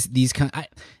in these kind.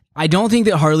 I don't think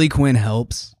that Harley Quinn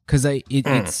helps, because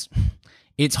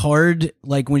it's hard.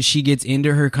 Like, when she gets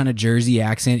into her kind of Jersey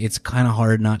accent, it's kind of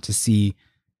hard not to see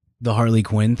the Harley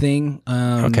Quinn thing.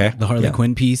 The Harley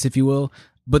Quinn piece, if you will.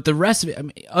 But the rest of it, I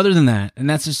mean, other than that, and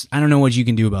that's just, I don't know what you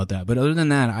can do about that. But other than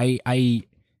that, I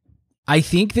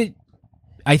think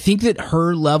that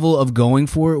her level of going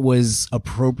for it was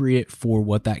appropriate for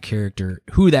who that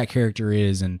character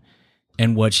is, and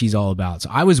what she's all about. So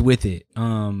I was with it.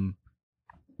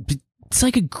 It's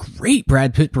like a great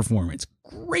Brad Pitt performance.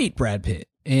 Great Brad Pitt.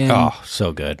 And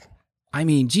so good. I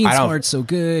mean, Gene Smart's so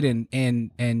good, and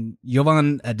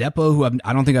Jovan Adepo, who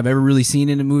I don't think I've ever really seen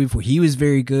in a movie before, he was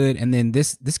very good. And then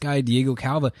this guy Diego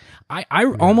Calva, I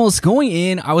almost going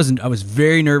in, I was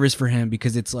very nervous for him,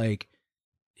 because it's like,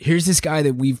 here's this guy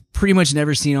that we've pretty much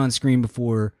never seen on screen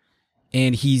before,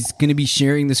 and he's going to be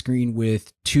sharing the screen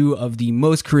with two of the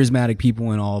most charismatic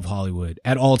people in all of Hollywood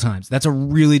at all times. That's a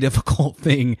really difficult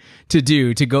thing to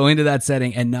do, to go into that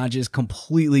setting and not just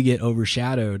completely get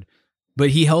overshadowed.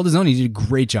 But he held his own. He did a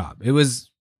great job. It was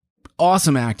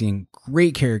awesome acting,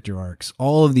 great character arcs,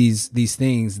 all of these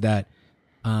things that,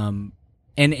 and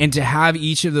to have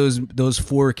each of those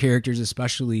four characters,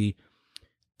 especially,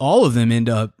 all of them end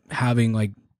up having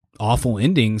like awful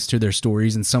endings to their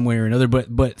stories in some way or another.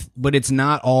 But it's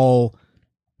not all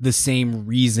the same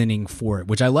reasoning for it,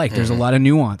 which I like. There's a lot of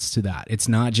nuance to that. It's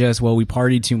not just, well, we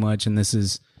partied too much and this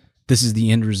is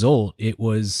the end result. It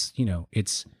was,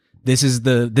 this is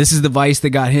the vice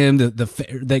that got him,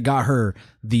 that got her.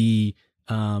 The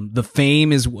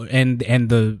fame is, and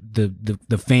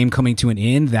the fame coming to an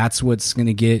end. That's what's going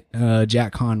to get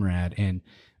Jack Conrad, and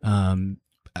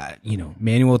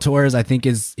Manuel Torres, I think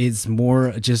is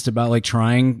more just about like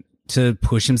trying to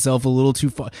push himself a little too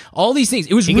far. All these things.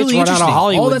 It was really interesting.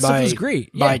 All that stuff was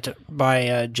great. By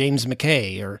James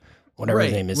McKay, or whatever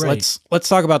his name is. Right. Let's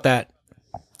talk about that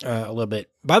a little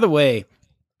bit. By the way,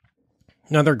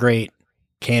 another great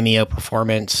cameo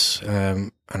performance,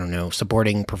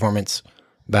 supporting performance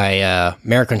by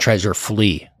American Treasure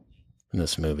Flea in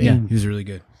this movie. Yeah, he was really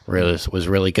good. Was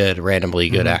really good, randomly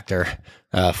good actor,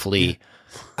 Flea.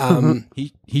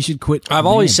 He should quit. I've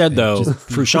always said, though,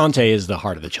 Frusciante is the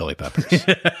heart of the Chili Peppers.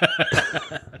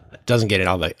 Doesn't get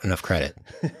enough credit.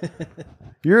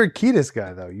 You're a Kiedis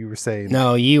guy, though. You were saying.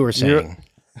 No, you were saying.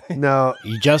 No.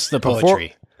 Just the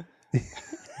poetry.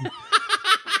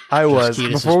 I was.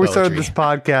 Kiedis' Before we started poetry. this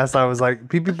podcast, I was like,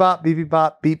 beep, beep, bop, beep, beep,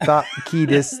 bop, beep, bop,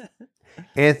 Kiedis.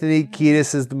 Anthony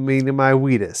Kiedis is the meaning of my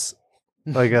weedus.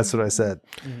 Like, that's what I said.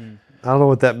 I don't know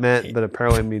what that meant, but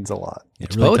apparently it means a lot.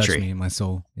 It really touched poetry. me in my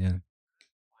soul. Yeah.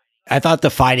 I thought the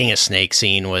fighting a snake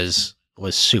scene was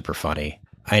super funny.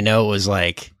 I know it was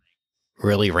like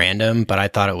really random, but I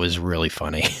thought it was really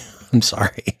funny. I'm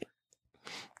sorry.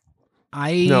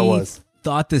 I No, it was.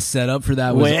 thought the setup for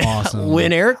that was awesome.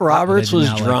 When Eric Roberts I did was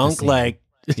not like the drunk, scene. like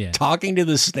Yeah. talking to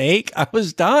the snake, I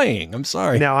was dying. I'm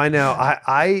sorry. Now, I know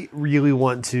I really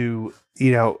want to,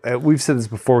 we've said this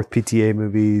before with PTA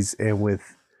movies and with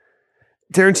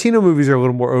Tarantino movies are a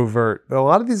little more overt, but a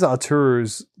lot of these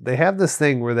auteurs, they have this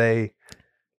thing where they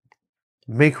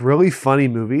make really funny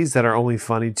movies that are only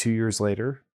funny 2 years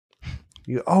later.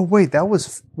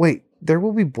 There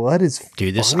Will Be Blood is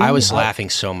Dude, funny? I was laughing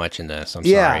so much in this. I'm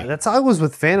Yeah, sorry. that's how I was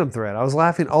with Phantom Thread. I was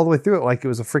laughing all the way through it like it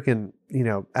was a freaking,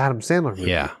 Adam Sandler movie.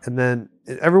 Yeah. And then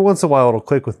every once in a while it'll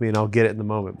click with me and I'll get it in the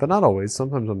moment, but not always.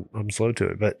 Sometimes I'm slow to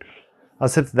it, but I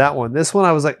was hip to that one. This one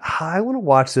I was like, I want to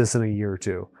watch this in a year or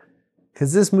two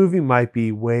because this movie might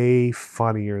be way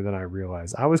funnier than I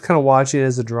realized. I was kind of watching it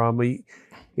as a drama.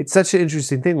 It's such an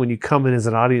interesting thing when you come in as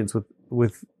an audience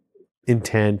with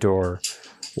intent or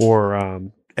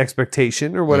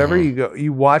expectation or whatever. Mhm.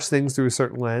 You watch things through a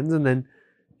certain lens, and then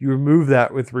you remove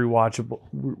that with rewatches,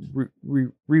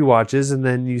 and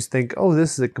then you think, oh,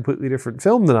 this is a completely different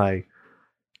film than I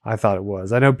thought it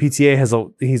was. I know PTA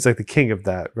he's like the king of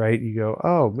that, right? You go,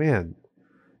 oh man,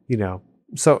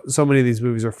 so many of these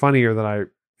movies are funnier than I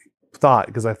thought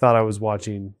because I thought I was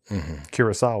watching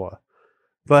Kurosawa.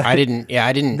 But I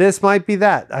didn't. This might be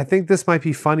that. I think this might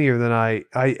be funnier than I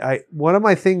one of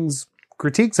my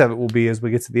critiques of it will be as we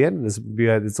get to the end of this will be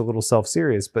that it's a little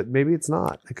self-serious, but maybe it's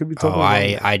not. It could be totally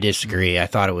wrong. I disagree. I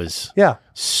thought it was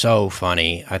so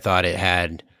funny. I thought it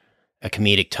had a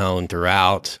comedic tone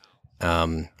throughout.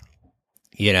 I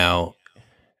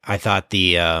thought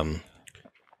the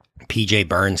PJ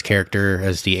Burns character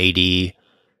as the AD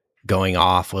going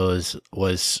off was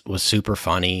super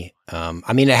funny.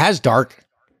 It has dark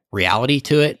reality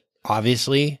to it,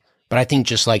 obviously, but I think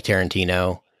just like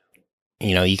Tarantino,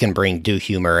 you can do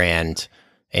humor and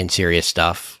serious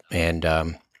stuff, and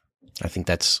I think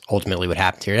that's ultimately what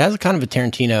happened here. It has a kind of a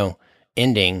Tarantino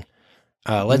ending.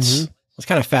 Let's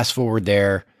kind of fast forward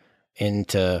there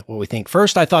into what we think.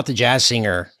 First, I thought the jazz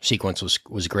singer sequence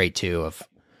was great too.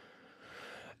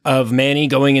 Of Manny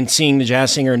going and seeing the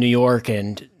jazz singer in New York,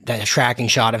 and that tracking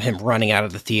shot of him running out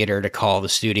of the theater to call the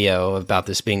studio about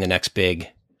this being the next big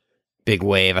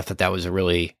wave. I thought that was a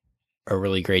really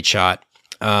great shot.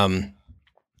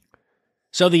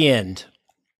 So the end.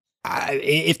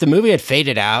 If the movie had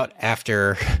faded out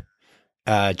after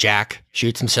Jack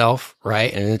shoots himself,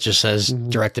 right, and it just says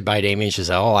directed by Damien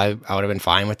Chazelle, I would have been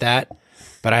fine with that.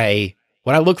 But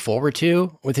what I look forward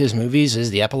to with his movies is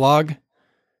the epilogue,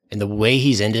 and the way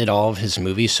he's ended all of his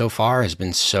movies so far has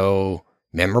been so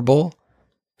memorable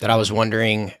that I was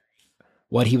wondering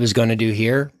what he was going to do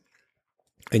here.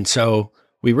 And so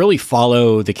we really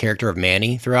follow the character of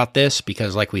Manny throughout this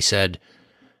because, like we said,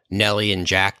 Nellie and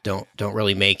Jack don't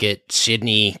really make it.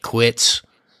 Sydney quits,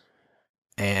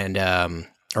 and Nellie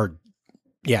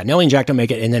and Jack don't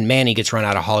make it, and then Manny gets run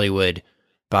out of Hollywood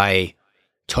by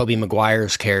Tobey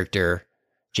Maguire's character,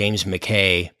 James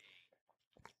McKay.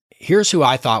 Here's who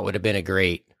I thought would have been a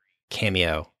great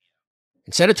cameo.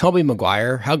 Instead of Tobey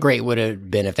Maguire, how great would it have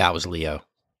been if that was Leo?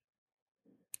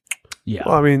 Yeah.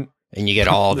 Well, and you get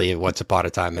all the Once Upon a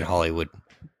Time in Hollywood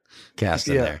cast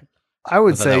in there. I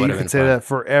would thought say that you would have could been say fun. that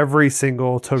for every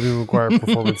single Tobey Maguire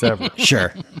performance ever.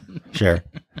 Sure.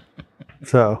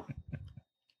 So,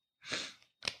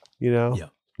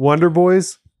 Wonder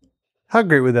Boys. How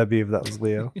great would that be if that was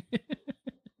Leo?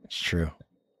 It's true.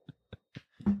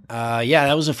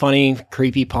 That was a funny,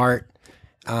 creepy part.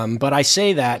 But I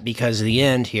say that because the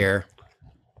end here,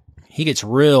 he gets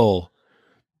real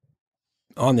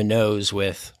on the nose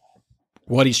with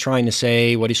what he's trying to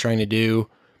say, what he's trying to do.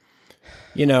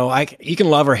 You can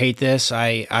love or hate this.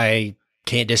 I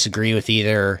can't disagree with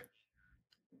either,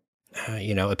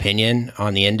 opinion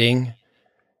on the ending.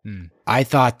 I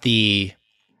thought the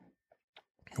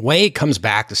way it comes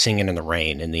back to Singing in the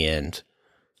Rain in the end,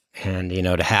 and,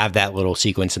 to have that little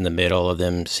sequence in the middle of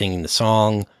them singing the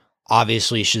song,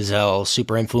 obviously Chazelle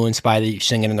super influenced by the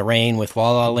Singing in the Rain with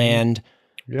La La Land.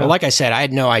 Yeah. But like I said, I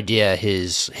had no idea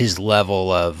his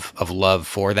level of love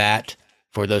for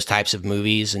those types of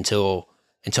movies until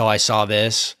I saw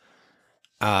this.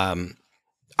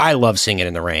 I love Singing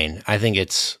in the Rain. I think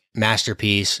it's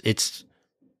masterpiece. It's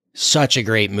such a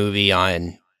great movie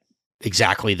on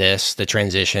exactly this, the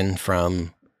transition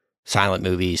from silent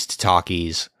movies to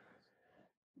talkies.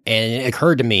 And it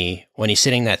occurred to me when he's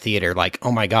sitting in that theater, like,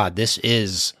 oh my God, this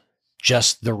is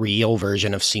just the real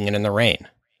version of Singing in the Rain.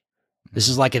 This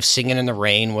is like if Singing in the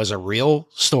Rain was a real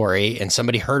story and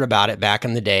somebody heard about it back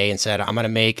in the day and said, I'm going to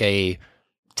make a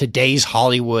today's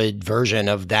Hollywood version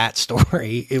of that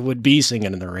story. It would be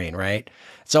Singing in the Rain, right?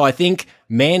 So I think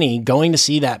Manny going to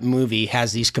see that movie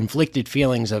has these conflicted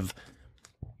feelings of,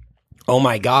 oh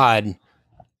my God,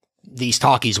 these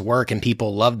talkies work and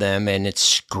people love them and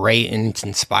it's great and it's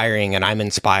inspiring and I'm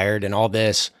inspired and all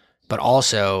this, but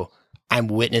also I'm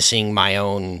witnessing my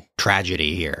own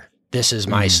tragedy here. This is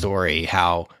my story,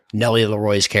 how Nellie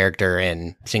Leroy's character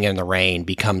in Singing in the Rain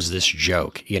becomes this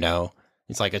joke, you know?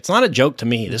 It's like, it's not a joke to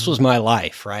me. This was my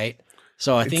life, right?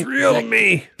 So I think real to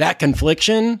me. That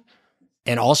confliction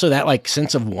and also that like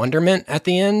sense of wonderment at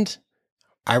the end,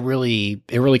 it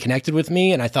really connected with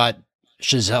me. And I thought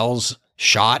Chazelle's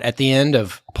shot at the end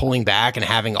of pulling back and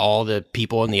having all the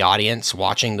people in the audience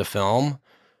watching the film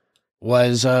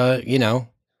was,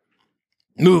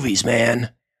 movies, man.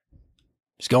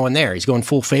 He's going there. He's going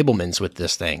full Fabelmans with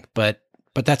this thing, but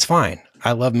that's fine.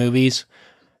 I love movies,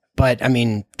 but I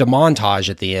mean, the montage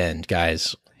at the end,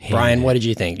 guys. Brian, what did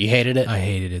you think? You hated it? I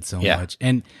hated it so much.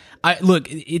 And I will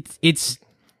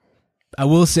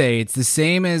say it's the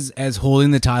same as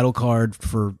holding the title card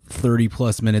for 30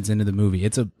 plus minutes into the movie.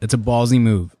 It's a ballsy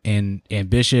move and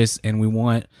ambitious, and we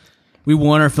want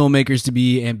our filmmakers to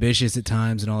be ambitious at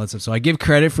times and all that stuff. So I give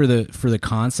credit for the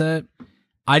concept.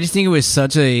 I just think it was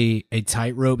such a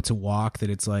tightrope to walk that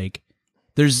it's like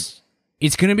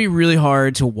it's going to be really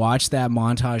hard to watch that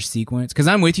montage sequence, because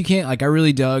I'm with you, Kent. Like, I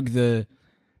really dug the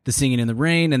Singing in the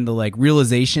Rain and the like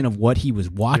realization of what he was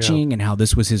watching and how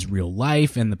this was his real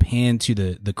life and the pan to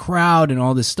the crowd and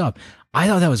all this stuff. I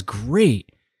thought that was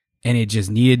great, and it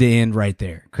just needed to end right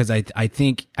there, because I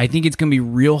think it's going to be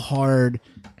real hard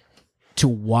to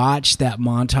watch that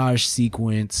montage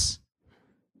sequence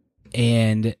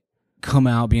and come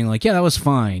out being like, yeah, that was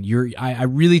fine. I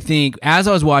really think, as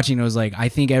I was watching, I was like, I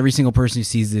think every single person who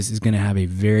sees this is going to have a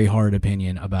very hard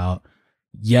opinion about,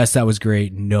 yes, that was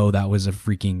great. No, that was a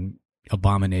freaking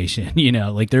abomination. You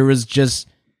know, like there was just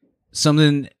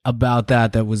something about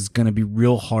that was going to be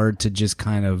real hard to just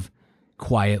kind of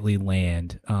quietly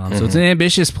land. So it's an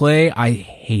ambitious play. I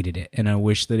hated it. And I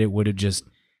wish that it would have just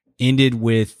ended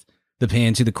with the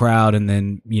pan to the crowd and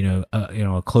then,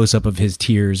 a close up of his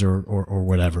tears or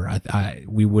whatever. I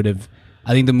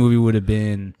think the movie would have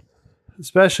been,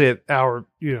 especially at hour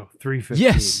 3:15.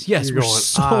 Yes, we're going,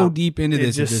 so deep into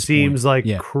this. It just seems like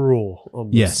cruel.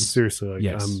 Almost. Yes, seriously. Like,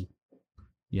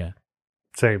 yes.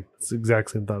 Same. It's the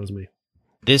exact same thought as me.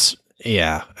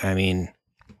 I mean,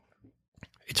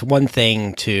 it's one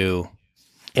thing to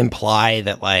imply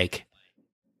that, like,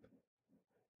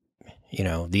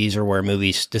 this is where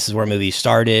movies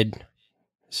started.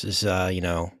 This is,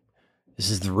 this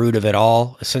is the root of it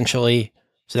all, essentially.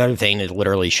 It's another thing to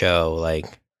literally show,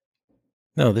 like,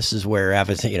 no, this is where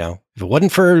Avatar, if it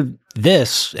wasn't for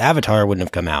this, Avatar wouldn't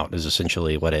have come out, is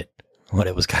essentially what it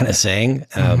was kind of saying.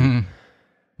 I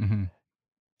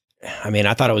mean,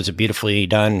 I thought it was a beautifully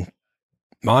done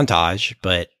montage,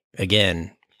 but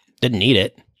again, didn't need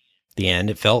it. At the end,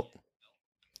 it felt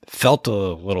a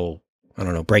little, I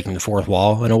don't know, breaking the fourth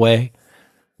wall in a way.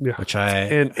 Yeah. Which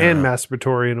and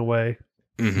masturbatory in a way.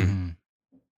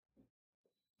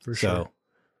 For sure.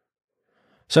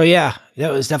 So yeah,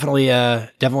 that was definitely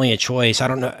a choice. I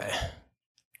don't know,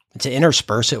 to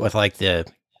intersperse it with like the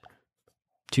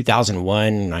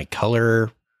 2001 like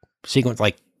color sequence,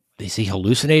 like, is he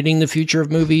hallucinating the future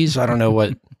of movies? I don't know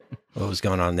what was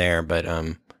going on there, but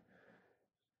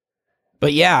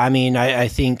yeah, I mean, I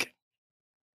think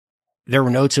there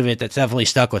were notes of it that definitely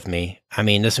stuck with me. I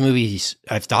mean, this movie,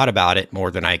 I've thought about it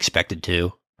more than I expected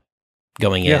to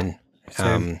going in.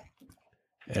 Same.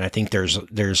 And I think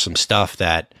there's some stuff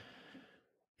that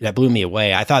blew me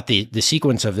away. I thought the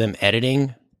sequence of them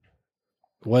editing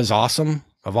was awesome,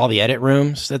 of all the edit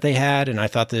rooms that they had. And I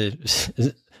thought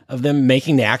of them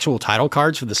making the actual title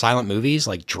cards for the silent movies,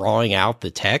 like drawing out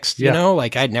the text,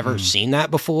 like I'd never seen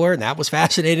that before. And that was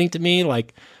fascinating to me.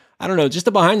 Like, I don't know, just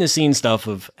the behind the scenes stuff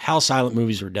of how silent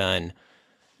movies were done.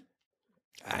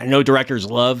 I know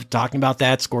directors love talking about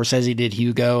that. Scorsese did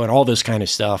Hugo and all this kind of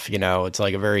stuff. It's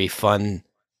like a very fun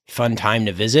time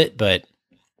to visit, but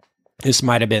this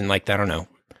might have been like, I don't know,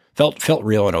 felt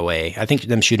real in a way. I think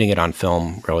them shooting it on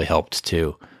film really helped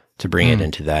to bring it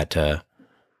into that,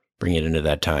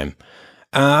 time.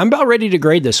 I'm about ready to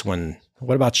grade this one.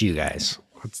 What about you guys?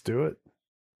 Let's do it.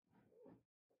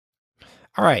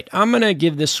 All right. I'm going to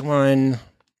give this one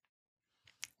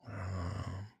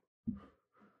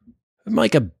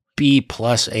like a B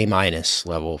plus, A minus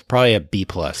level, probably a B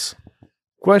plus.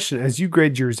 Question: as you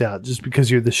grade yours out, just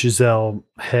because you're the Chazelle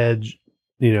head,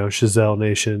 Chazelle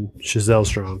Nation, Chazelle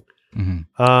strong,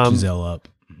 Giselle up.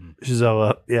 Chazelle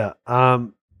up, yeah.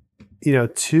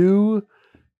 2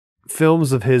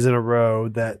 films of his in a row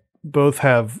that both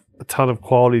have a ton of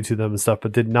quality to them and stuff,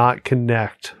 but did not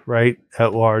connect right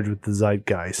at large with the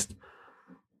zeitgeist.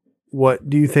 What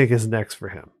do you think is next for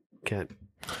him, Kent?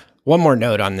 One more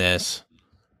note on this.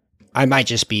 I might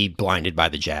just be blinded by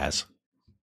the jazz.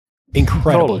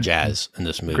 Incredible Totally. jazz in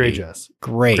this movie. Great jazz.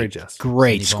 Great jazz.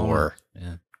 Great Cindy score. Ballmer.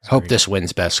 Yeah. Hope this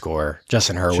wins best score.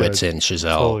 Justin Hurwitz Should. and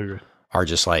Chazelle Totally agree. are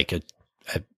just like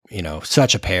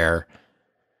such a pair.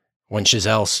 When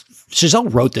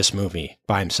Chazelle wrote this movie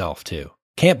by himself too.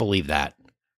 Can't believe that.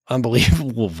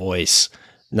 Unbelievable voice.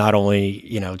 Not only,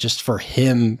 just for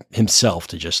himself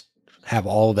to just have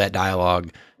all that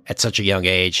dialogue at such a young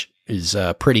age is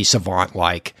pretty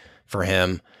savant-like for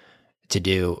him to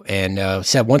do. And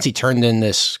said once he turned in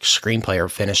this screenplay or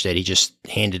finished it, he just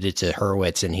handed it to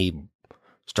Hurwitz and he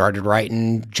started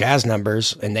writing jazz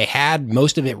numbers, and they had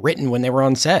most of it written when they were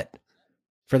on set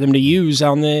for them to use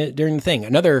during the thing.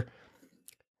 Another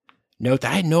note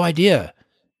that I had no idea.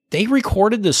 They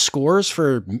recorded the scores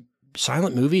for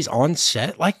silent movies on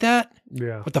set like that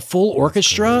Yeah. with the full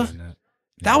orchestra. Isn't it?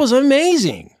 That was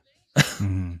amazing.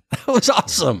 Mhm. That was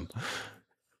awesome.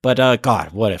 But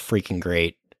God, what a freaking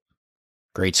great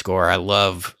score. I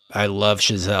love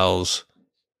Chazelle's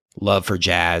love for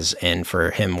jazz and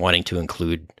for him wanting to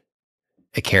include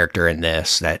a character in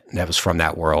this that was from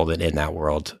that world and in that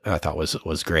world. I thought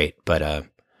was great. But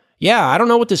yeah, I don't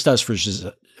know what this does for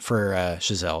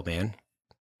Chazelle, man.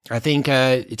 I think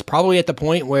it's probably at the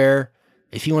point where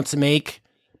if he wants to make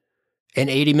an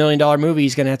 $80 million movie,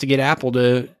 he's going to have to get Apple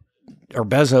or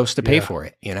Bezos to pay for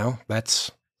it.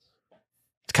 It's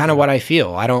kind of what I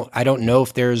feel. I don't know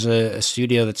if there's a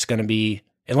studio that's going to be,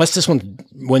 unless this one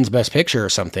wins Best Picture or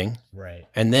something. Right.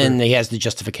 And then he has the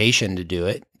justification to do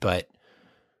it. But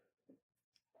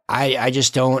I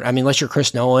just don't, unless you're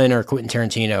Chris Nolan or Quentin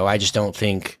Tarantino, I just don't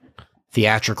think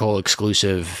theatrical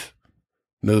exclusive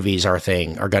movies are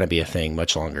going to be a thing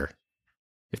much longer.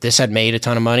 If this had made a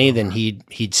ton of money, then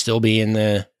he'd still be in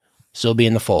the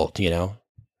fold,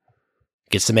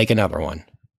 Gets to make another one.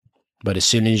 But as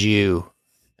soon as you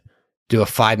do a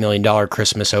 $5 million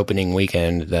Christmas opening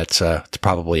weekend, that's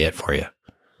probably it for you.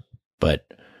 But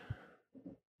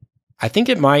I think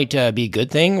it might be a good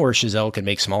thing where Chazelle can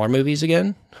make smaller movies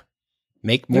again,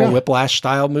 make more Whiplash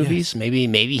style movies. Yes.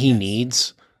 Maybe he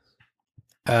needs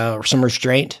some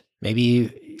restraint.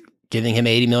 Maybe giving him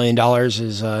 $80 million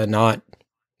is not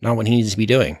what he needs to be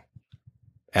doing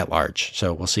at large.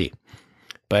 So we'll see.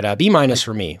 But B minus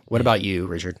for me. What about you,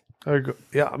 Richard?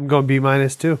 I'm going B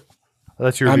minus too.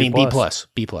 That's your B plus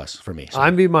for me. So.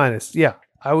 I'm B minus. Yeah,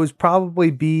 I was probably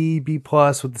B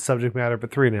plus with the subject matter, but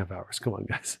 3.5 hours. Come on,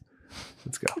 guys,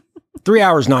 let's go. 3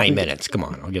 hours 9 minutes. Come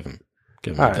on, I'll give him.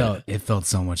 It felt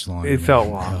so much longer. It felt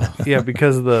long. Yeah,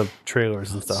 because of the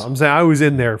trailers and stuff. I'm saying I was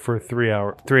in there for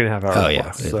 3.5 hours. Oh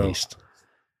yeah, plus, at least.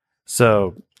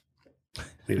 So,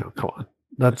 come on,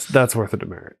 that's worth a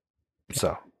demerit.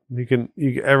 So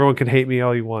everyone can hate me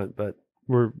all you want, but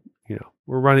we're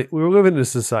living in a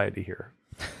society here.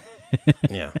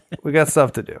 Yeah, we got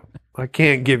stuff to do. I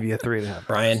can't give you a 3.5.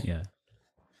 Brian. Yeah.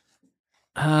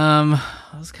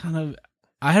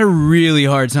 I had a really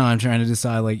hard time trying to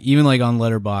decide, even on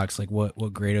Letterboxd,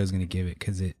 what grade I was going to give it,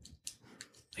 because like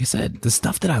I said, the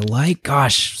stuff that I like,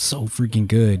 gosh, so freaking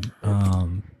good.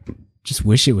 Just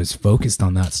wish it was focused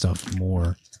on that stuff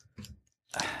more.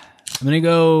 I'm gonna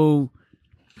go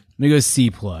C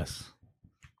plus.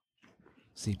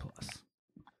 C plus.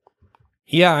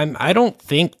 Yeah, I don't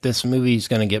think this movie is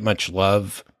going to get much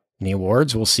love in the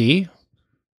awards. We'll see.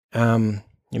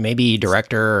 Maybe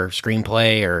director or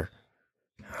screenplay or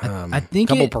I think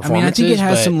couple performances. I think it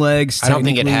has some legs. I don't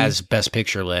think it has Best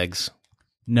Picture legs.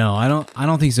 No, I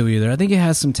don't think so either. I think it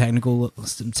has some technical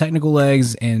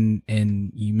legs, and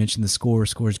you mentioned the score.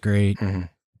 Score's great. Mm-hmm.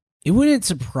 It wouldn't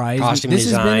surprise me. Costume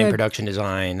design, production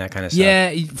design, that kind of stuff.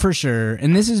 Yeah, for sure.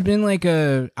 And this has been I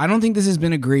don't think this has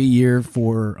been a great year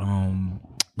for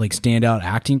standout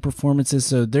acting performances.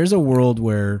 So there's a world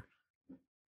where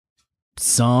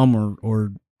some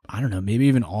or I don't know, maybe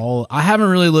even all. I haven't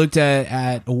really looked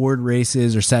at award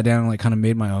races or sat down and kind of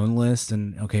made my own list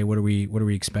and okay, what are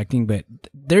we expecting? But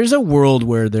there's a world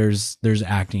where there's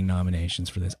acting nominations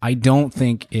for this. I don't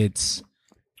think it's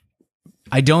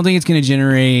going to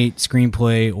generate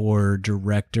screenplay or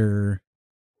director.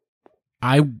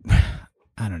 I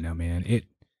don't know, man.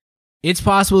 It's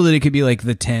possible that it could be like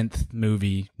the 10th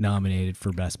movie nominated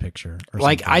for Best Picture. Or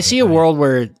Like, something. I see a world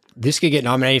where this could get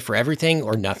nominated for everything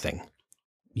or nothing.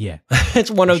 Yeah. It's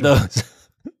one of those.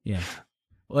 Yeah.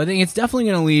 Well, I think it's definitely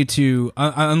going to lead to,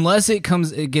 unless it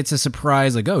gets a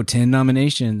surprise, like, 10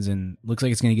 nominations and looks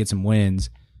like it's going to get some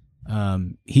wins.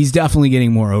 He's definitely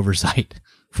getting more oversight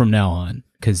from now on,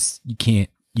 because you can't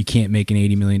make an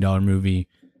 $80 million movie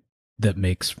that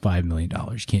makes $5 million.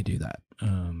 You can't do that.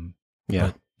 Yeah.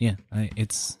 But yeah,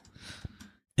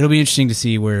 it'll be interesting to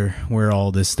see where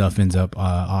all this stuff ends up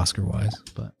Oscar wise,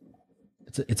 but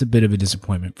it's a bit of a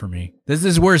disappointment for me. This is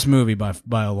his worst movie by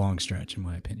a long stretch, in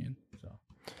my opinion.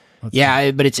 So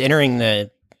yeah, but it's entering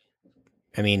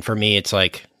for me, it's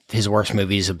like his worst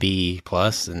movie is a B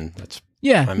plus, and that's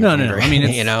no. I mean,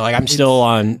 it's, like I'm still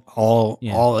on all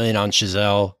in on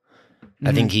Chazelle.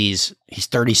 I think he's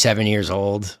 37 years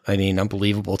old. I mean,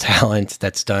 unbelievable talent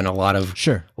that's done a lot of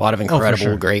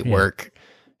incredible, great work.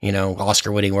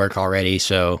 Oscar-winning work already.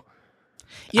 So,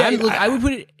 yeah, I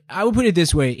would put it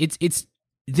this way: it's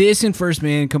this and First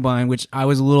Man combined, which I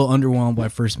was a little underwhelmed by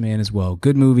First Man as well.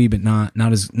 Good movie, but not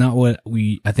what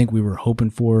I think we were hoping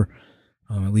for.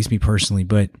 At least me personally,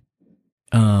 but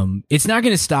it's not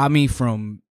going to stop me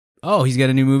from. Oh, he's got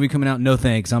a new movie coming out. No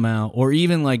thanks, I'm out. Or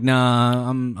even like, nah,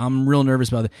 I'm real nervous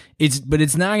about it. But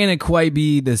it's not gonna quite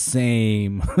be the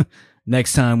same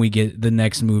next time we get the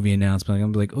next movie announcement.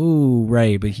 I'm like, oh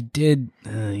right, but he did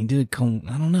come.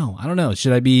 I don't know.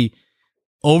 Should I be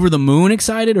over the moon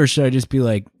excited, or should I just be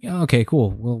like, yeah, okay,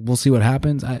 cool. We'll see what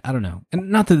happens. I don't know. And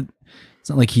not that it's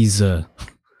not like he's like,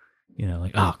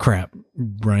 oh crap,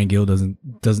 Ryan Gill isn't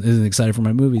excited for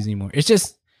my movies anymore. It's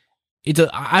just.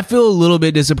 I feel a little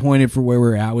bit disappointed for where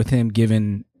we're at with him,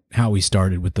 given how we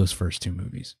started with those first two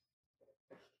movies.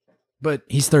 But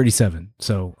he's 37,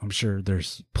 so I'm sure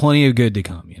there's plenty of good to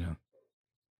come,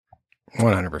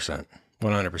 100%.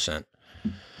 100%.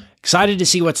 Excited to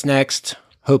see what's next.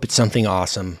 Hope it's something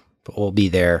awesome, but we'll be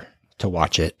there to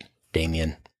watch it,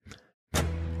 Damien.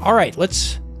 All right,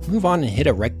 let's move on and hit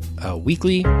a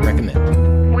weekly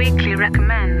recommend. Weekly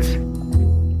recommends.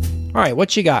 All right,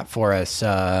 what you got for us,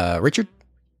 Richard?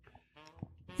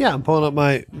 Yeah, I'm pulling up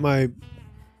my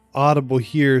Audible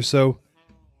here. So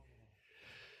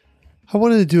I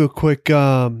wanted to do a quick.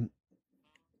 I'm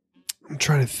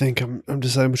trying to think. I'm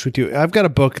deciding which we do. I've got a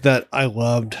book that I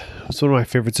loved. It's one of my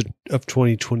favorites of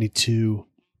 2022.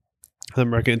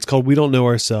 It's called "We Don't Know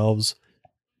Ourselves."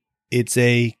 It's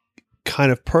a kind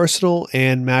of personal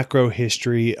and macro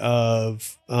history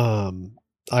of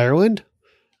Ireland.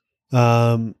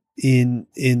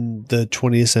 In the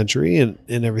 20th century and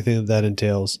everything that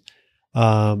entails.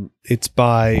 It's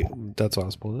by, that's what I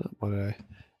was pulling up. Why did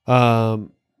I?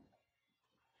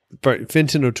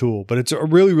 Fintan O'Toole, but it's a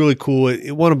really, really cool.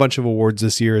 It won a bunch of awards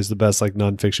this year as the best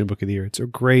nonfiction book of the year. It's a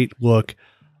great look.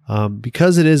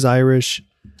 Because it is Irish,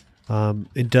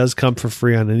 it does come for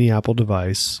free on any Apple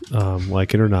device,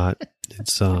 like it or not.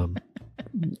 It's,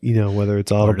 whether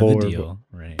it's Audible or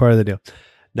part of the deal.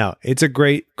 No, it's a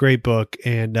great, great book.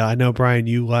 And I know, Brian,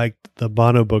 you liked the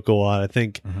Bono book a lot. I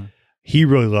think he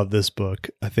really loved this book.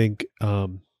 I think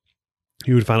you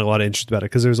would find a lot of interest about it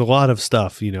because there's a lot of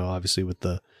stuff, obviously with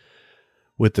the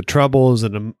Troubles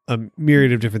and a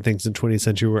myriad of different things in 20th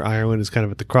century where Ireland is kind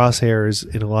of at the crosshairs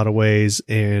in a lot of ways.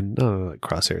 And like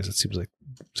crosshairs, it seems like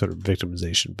sort of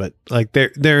victimization, but like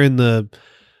they're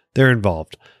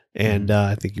involved. And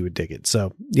I think you would dig it.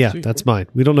 So yeah, sweet. That's mine.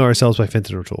 We Don't Know Ourselves by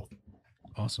Fintan O'Toole.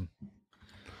 Awesome.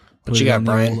 What you got,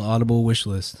 Brian? Audible wish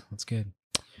list. That's good.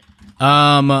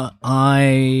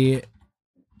 I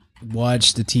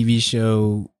watched the TV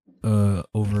show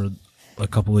over a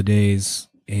couple of days,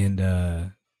 and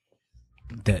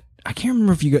that I can't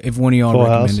remember if one of y'all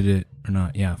recommended it or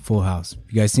not. Yeah, Full House.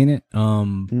 You guys seen it?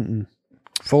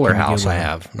 Fuller House. I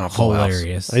have, not Full House.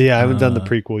 Hilarious. Yeah, I haven't done the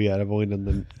prequel yet. I've only done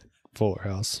the Fuller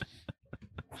House.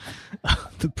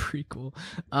 The prequel.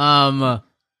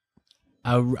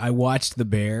 I watched The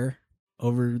Bear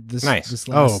over this. Nice. This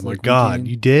last, my God, weekend.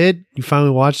 You did? You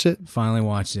finally watched it? Finally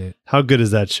watched it. How good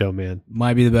is that show, man?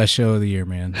 Might be the best show of the year,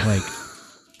 man. Like,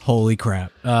 holy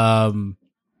crap!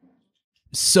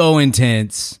 So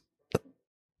intense.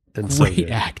 And great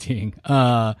acting.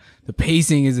 The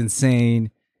pacing is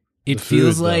insane. It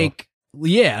feels like,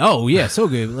 so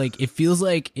good. Like, it feels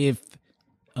like if,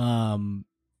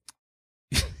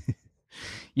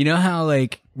 you know how,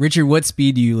 like, Richard, what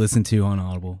speed do you listen to on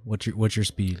Audible? What's your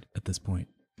speed at this point?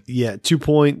 Yeah,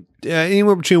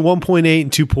 anywhere between 1.8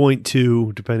 and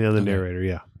 2.2, depending on the narrator.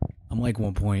 Yeah. I'm like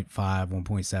 1.5,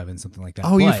 1.7, something like that.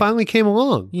 Oh, you But, finally came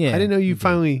along. Yeah, I didn't know you I did.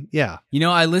 finally. Yeah, You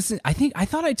know, I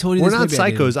thought I told you we're this. not maybe I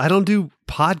didn't. psychos. I don't do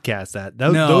podcasts.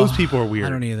 No, Those people are weird. I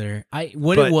don't either.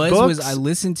 What But it was books? I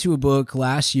listened to a book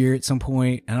last year at some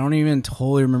point, and I don't even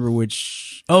totally remember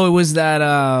which. Oh, it was that.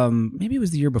 Maybe it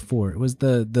was the year before. It was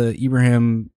the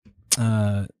Ibrahim.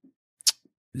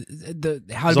 The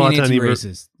How to Be an Zlatan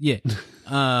Anti-Racist. Yeah.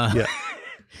 Yeah.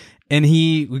 And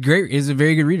he is a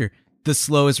very good reader. The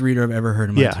slowest reader I've ever heard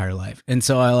in my Yeah. entire life. And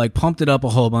so I like pumped it up a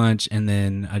whole bunch, and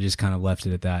then I just kind of left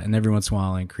it at that. And every once in a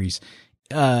while I increase.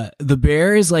 The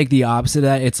Bear is like the opposite of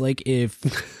that. It's like if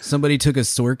somebody took a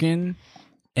Sorkin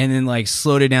and then like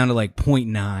slowed it down to like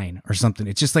 0.9 or something.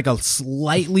 It's just like a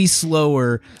slightly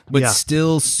slower, but Yeah.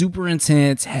 still super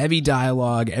intense, heavy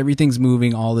dialogue. Everything's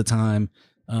moving all the time,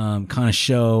 kind of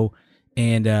show.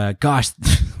 And gosh,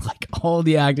 like all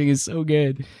the acting is so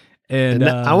good. And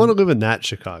I want to live in that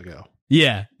Chicago.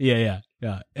 yeah.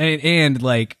 And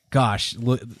like, gosh,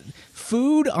 look,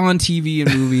 food on TV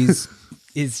and movies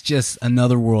is just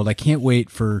another world. I can't wait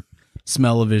for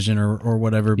Smell-O-Vision or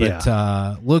whatever. But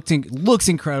looks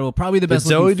incredible. Probably the Did best.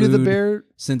 Zoe looking do the food Bear?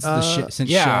 since since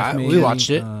yeah, Chef we maybe. watched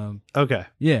it. Okay.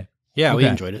 Yeah, Yeah, we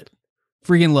Okay. enjoyed it.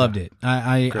 freaking loved it.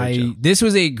 I Great show. this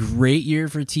was a great year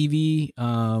for TV.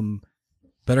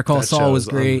 Better Call That show Saul was is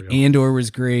great. unreal. Andor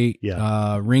was great.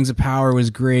 Yeah. Rings of Power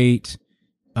was great.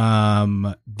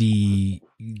 The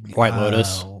White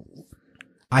Lotus.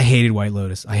 I hated White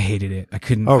Lotus. I hated it. I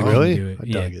couldn't. Oh, I couldn't really? do it. I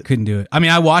Yeah, dug it. couldn't do it. I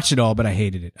mean, I watched it all, but I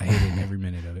hated it. I hated every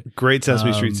minute of it. Great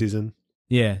Sesame Street Um, season.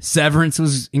 Yeah, Severance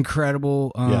was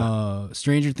incredible.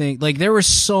 Stranger Things, like there were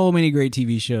so many great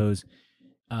TV shows.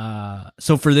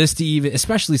 So for this to even,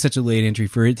 especially such a late entry,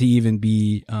 for it to even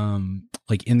be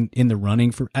like in the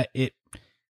running for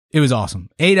it was awesome.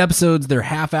 8 episodes, they're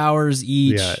half hours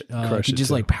each. Yeah, it you crushed could it just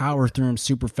too. like power through them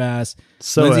super fast.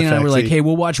 So Lindsay and I were FXy. like, hey,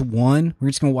 we'll watch one. We're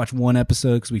just gonna watch one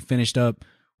episode because we finished up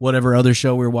whatever other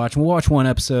show we were watching. We'll watch one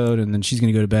episode and then she's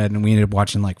gonna go to bed, and we ended up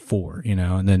watching like 4,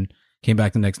 and then came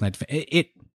back the next night. It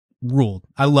ruled.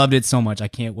 I loved it so much. I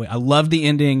can't wait. I loved the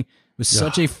ending. It was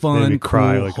such a made fun, me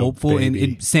cry cool, like a hopeful, and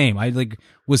baby. same. I like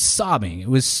was sobbing. It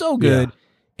was so good,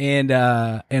 and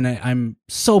I'm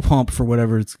so pumped for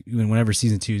whenever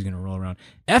season 2 is gonna roll around.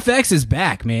 FX is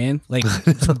back, man. Like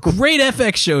some great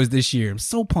FX shows this year. I'm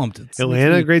so pumped.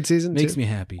 Atlanta, great season. Makes too. me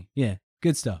happy. Yeah,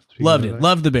 good stuff. Speaking Loved of it. that.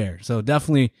 Loved the Bear. So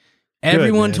definitely,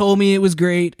 everyone man. told me it was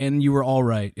great, and you were all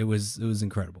right. It was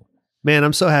incredible. Man,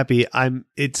 I'm so happy.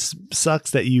 It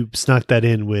sucks that you snuck that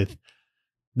in with.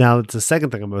 Now it's the second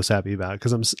thing I'm most happy about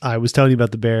because I was telling you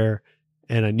about the Bear,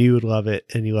 and I knew you would love it,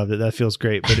 and you loved it. That feels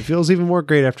great, but it feels even more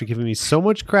great after giving me so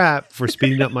much crap for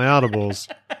speeding up my audibles.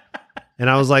 And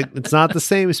I was like, it's not the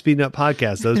same as speeding up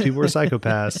podcasts. Those people are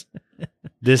psychopaths.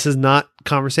 This is not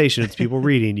conversation. It's people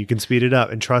reading. You can speed it up,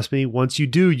 and trust me, once you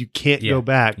do, you can't Yeah, go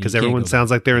back you because can't everyone go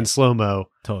sounds like they're in slow mo,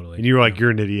 Totally. and you were like, you're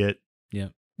an idiot. Yeah.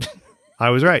 I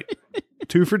was right.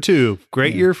 2 for 2.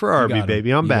 Great Yeah, year for you Arby, got 'em.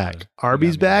 baby. I'm You got back. 'em. You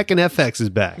Arby's got 'em. back and FX is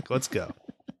back. Let's go.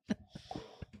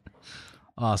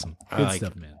 Awesome. I Good like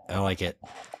stuff, man. I like it.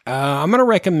 I'm gonna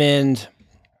recommend.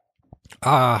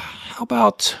 How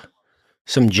about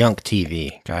some junk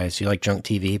TV, guys? You like junk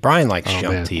TV? Brian likes Oh,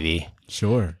 junk man. TV.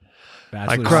 Sure. I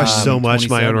Bachelor's crushed so Son much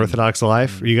My 27. Unorthodox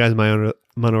Life. Are you guys My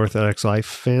Unorthodox Life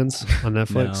fans on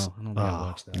Netflix? No, I don't think I Oh,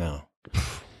 watched that. No,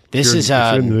 this If is you're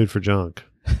in the mood for junk.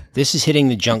 this is hitting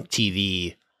the junk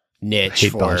TV I niche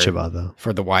hate for Bathsheba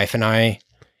though. the wife and I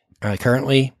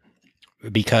currently,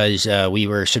 because we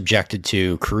were subjected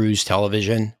to cruise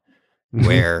television,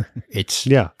 where it's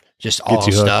Yeah. just all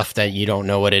you hooked. stuff that you don't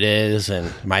know what it is, and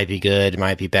might be good,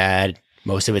 might be bad.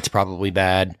 Most of it's probably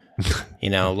bad. A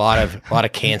lot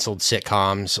of canceled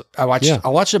sitcoms. I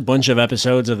watched a bunch of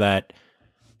episodes of that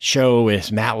show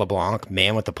with Matt LeBlanc,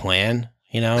 Man with a Plan.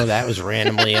 That was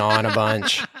randomly on a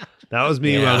bunch. That was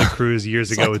me Yeah. on a cruise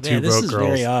years It's ago like, with man, two this broke is girls.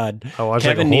 very odd. I watched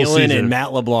Kevin like a whole Nealon season. and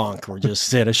Matt LeBlanc were just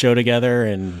did a show together,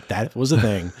 and that was a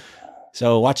thing.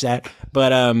 So watch that.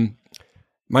 But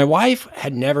my wife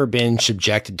had never been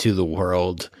subjected to the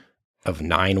world of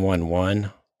 911,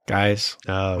 guys.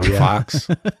 Oh On yeah. Fox.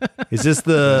 Is this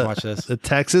Watch this. the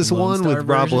Texas Lone one Star with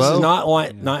Rob version? This Lowe?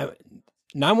 is not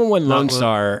 911 Lone Not-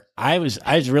 Star. I was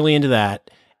really into that,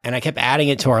 and I kept adding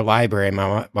it to our library.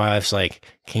 My wife's like,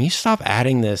 "Can you stop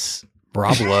adding this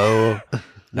Rob Lowe Which one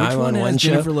 911 has show?"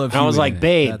 Jennifer Love And I was Hewitt like, in it?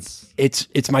 "Babe, That's-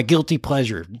 it's my guilty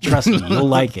pleasure. Trust me, you'll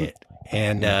like it."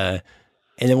 And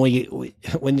then when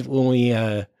we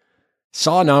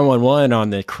saw 911 on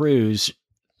the cruise,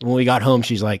 when we got home,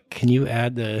 she's like, "Can you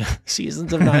add the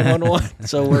seasons of 911?"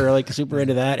 So we're like super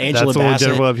into that. Angela That's the one with Bassett.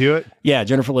 Jennifer Love Hewitt? Yeah,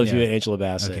 Jennifer Love Yeah. Hewitt, Angela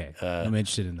Bassett. Okay, I'm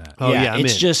interested in that. Oh, yeah, I'm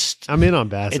it's in. just I'm in on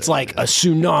Bassett. it's like a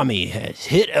tsunami has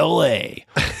hit LA,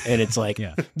 and it's like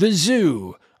Yeah. the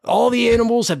zoo. All the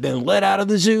animals have been let out of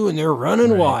the zoo and they're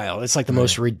running wild. It's like the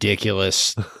most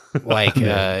ridiculous, like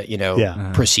Yeah.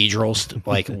 procedural.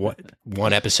 Like what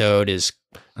one episode is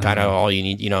kind of all you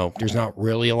need. There's not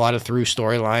really a lot of through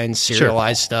storylines,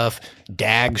 serialized stuff.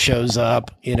 Dag shows up.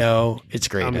 It's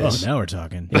great. Oh, now we're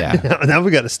talking. Yeah, now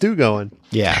we got a stew going.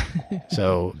 yeah.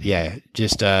 So yeah,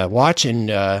 just watch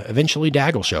and eventually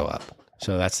Dag will show up.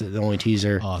 So that's the only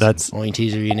teaser. Awesome. That's the only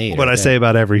teaser you need. what I right say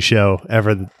about every show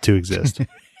ever to exist.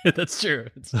 That's true.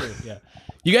 That's true. Yeah.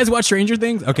 You guys watch Stranger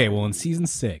Things? Okay, well, in season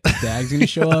 6, Dag's going to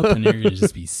show up and you're going to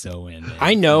just be so in. Man.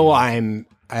 I know I mean,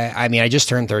 I just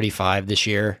turned 35 this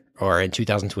year or in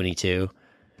 2022.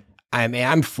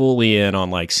 I'm fully in on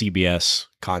like CBS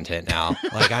content now.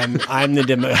 Like I'm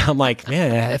like,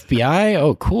 man, FBI.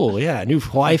 Oh, cool. Yeah. New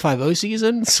Hawaii 5-0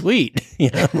 season. Sweet.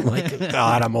 Like,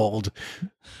 God, I'm old.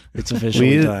 It's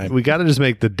officially time. We got to just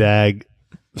make the DAG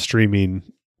streaming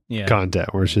Yeah.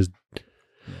 content where it's just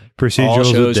procedurals All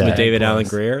shows with with DAG. David Allen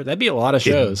Greer. That'd be a lot of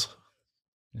shows.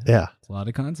 Yeah. It's a lot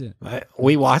of content.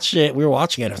 We watched it. We were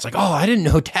watching it. I was like, oh, I didn't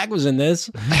know Dag was in this.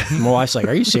 My wife's like,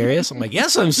 are you serious? I'm like,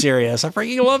 yes, I'm serious. I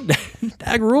freaking love Dag.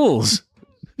 Dag rules.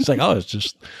 She's like, oh, it's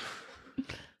just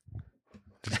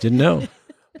didn't know.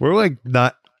 We're like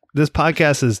not, this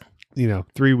podcast is,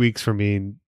 3 weeks from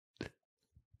being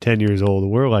 10 years old.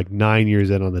 We're like 9 years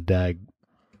in on the DAG,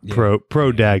 Yeah.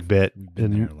 pro DAG bit. We've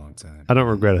been there And a long time. I don't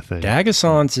regret a thing.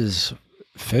 Dagassance is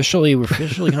we're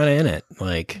officially kind of in it.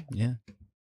 Like, Yeah.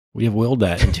 we have willed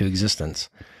that into existence.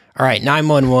 All right,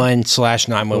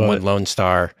 911/911 What? Lone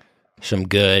Star. Some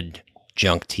good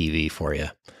junk TV for you.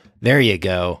 There you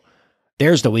go.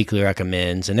 There's the weekly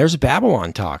recommends, and there's a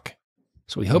Babylon talk.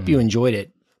 So we hope you enjoyed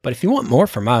it. But if you want more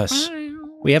from us,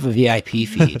 we have a VIP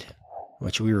feed,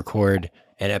 which we record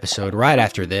an episode right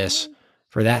after this.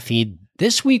 For that feed,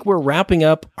 this week we're wrapping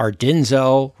up our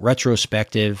Denzel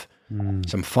retrospective,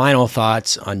 some final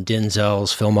thoughts on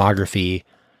Denzel's filmography,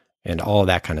 and all of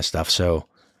that kind of stuff. So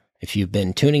if you've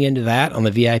been tuning into that on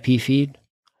the VIP feed,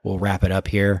 we'll wrap it up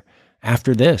here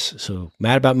after this. So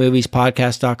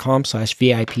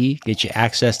madaboutmoviespodcast.com/VIP, get you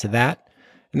access to that.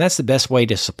 And that's the best way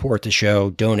to support the show,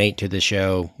 donate to the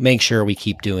show, make sure we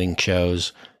keep doing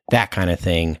shows, that kind of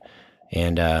thing.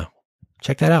 And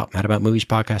check that out,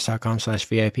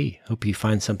 madaboutmoviespodcast.com/VIP. Hope you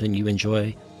find something you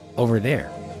enjoy over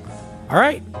there. All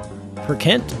right. For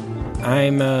Kent,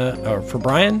 or for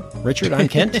Brian, Richard, I'm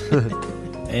Kent.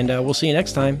 And we'll see you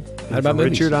next time. Mad About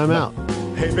Movies. Richard, I'm out.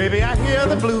 Hey baby, I hear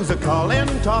the blues are calling,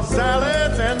 tossed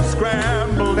salads and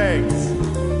scrambled eggs.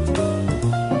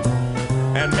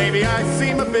 And maybe I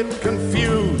seem a bit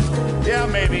confused. Yeah,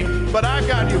 maybe, but I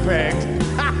got you pegged.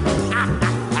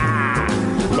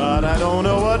 But I don't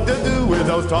know what to do with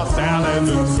those tossed salads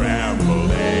and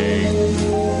scrambled eggs.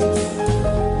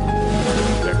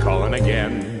 They're calling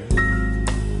again.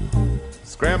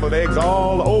 Scrambled eggs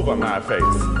all over my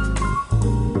face.